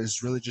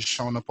 It's really just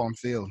showing up on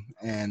field,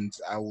 and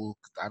I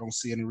don't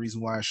see any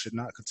reason why I should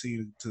not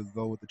continue to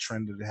go with the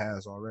trend that it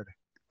has already.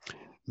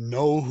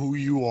 Know who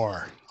you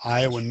are.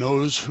 Iowa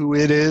knows who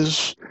it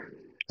is,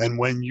 and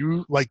when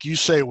you, like you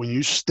say, when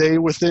you stay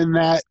within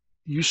that,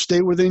 you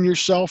stay within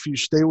yourself, you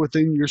stay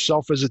within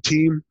yourself as a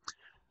team,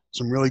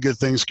 some really good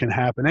things can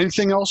happen.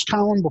 Anything else,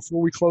 Colin,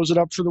 before we close it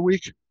up for the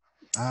week?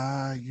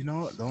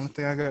 The only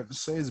thing I got to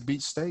say is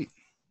beat State.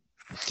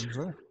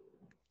 Sure.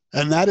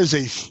 And that is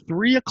a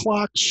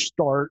 3:00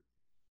 start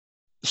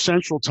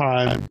Central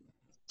Time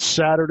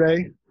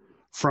Saturday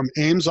from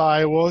Ames,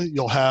 Iowa.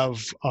 You'll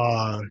have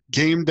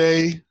game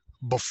day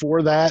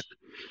before that.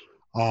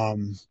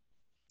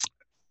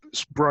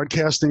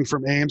 broadcasting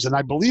from Ames, and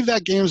I believe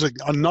that game's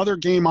another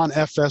game on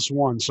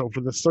FS1. So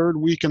for the third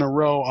week in a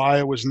row,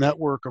 Iowa's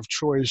network of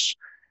choice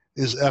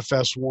is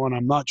FS1.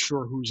 I'm not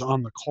sure who's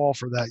on the call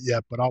for that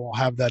yet, but I will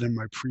have that in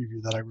my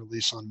preview that I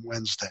release on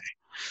Wednesday.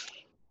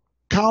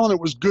 Colin, it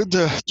was good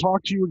to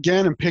talk to you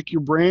again and pick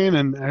your brain,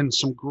 and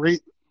some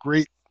great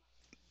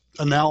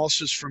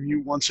analysis from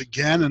you once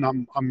again. And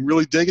I'm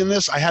really digging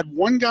this. I had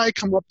one guy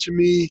come up to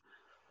me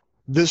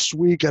this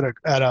week at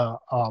a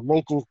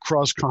local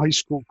high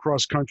school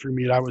cross country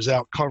meet I was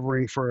out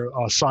covering for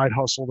a side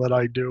hustle that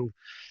I do.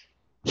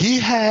 He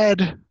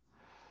had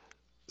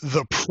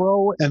the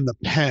pro and the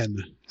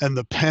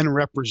pen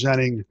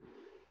representing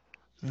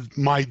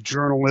my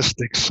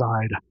journalistic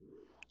side.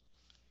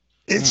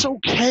 It's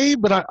okay,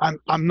 but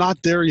I'm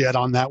not there yet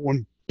on that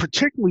one,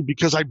 particularly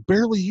because I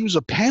barely use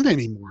a pen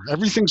anymore.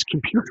 Everything's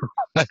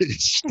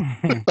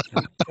computerized.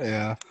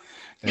 Yeah,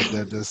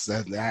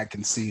 I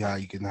can see how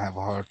you can have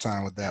a hard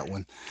time with that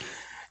one.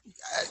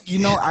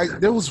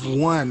 There was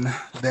one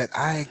that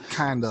I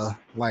kind of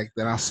like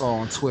that I saw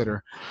on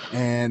Twitter,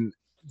 and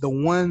the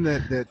one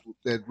that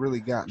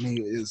really got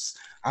me is,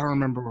 I don't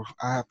remember.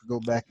 I have to go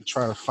back and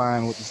try to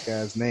find what this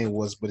guy's name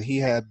was, but he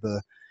had the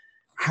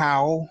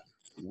 "How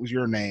was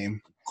your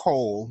name?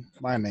 Cole,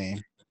 my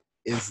name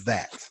is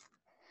that."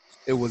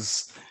 It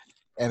was,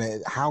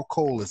 how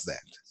cool is that?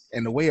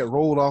 And the way it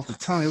rolled off the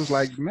tongue, it was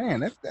like,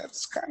 man,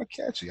 that's kind of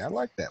catchy. I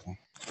like that one.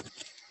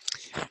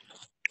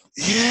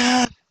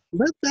 Yeah,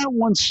 let that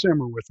one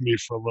simmer with me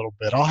for a little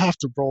bit. I'll have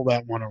to roll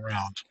that one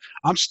around.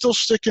 I'm still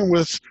sticking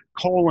with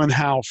Cole and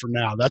Hal for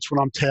now. That's what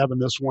I'm tabbing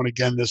this one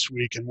again this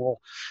week, and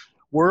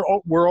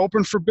we're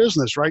open for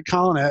business, right,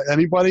 Colin?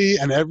 Anybody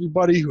and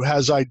everybody who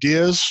has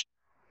ideas,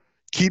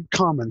 keep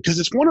coming, because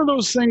it's one of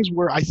those things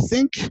where I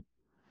think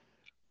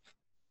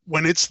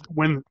when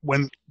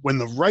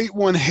the right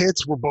one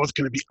hits, we're both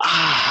going to be,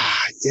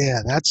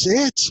 yeah, that's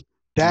it.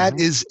 That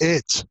is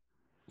it.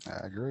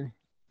 I agree.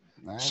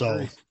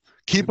 So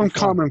keep them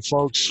coming,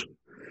 folks.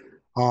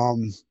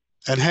 And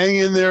hang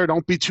in there.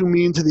 Don't be too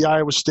mean to the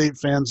Iowa State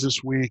fans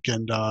this week,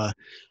 and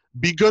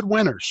be good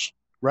winners,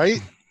 right?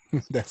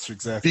 That's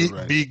exactly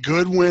right. Be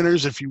good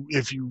winners. If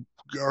you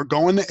are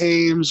going to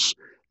Ames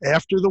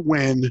after the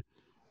win,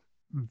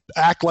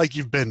 act like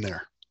you've been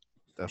there.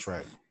 That's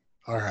right.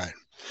 All right.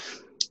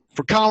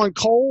 For Colin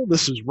Cole,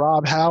 this is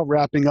Rob Howe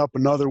wrapping up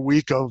another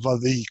week of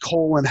the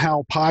Cole and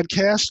Howe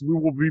podcast. We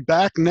will be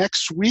back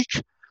next week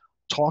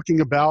talking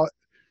about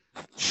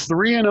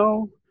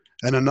 3-0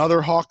 and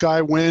another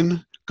Hawkeye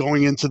win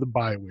going into the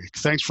bye week.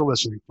 Thanks for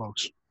listening,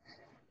 folks.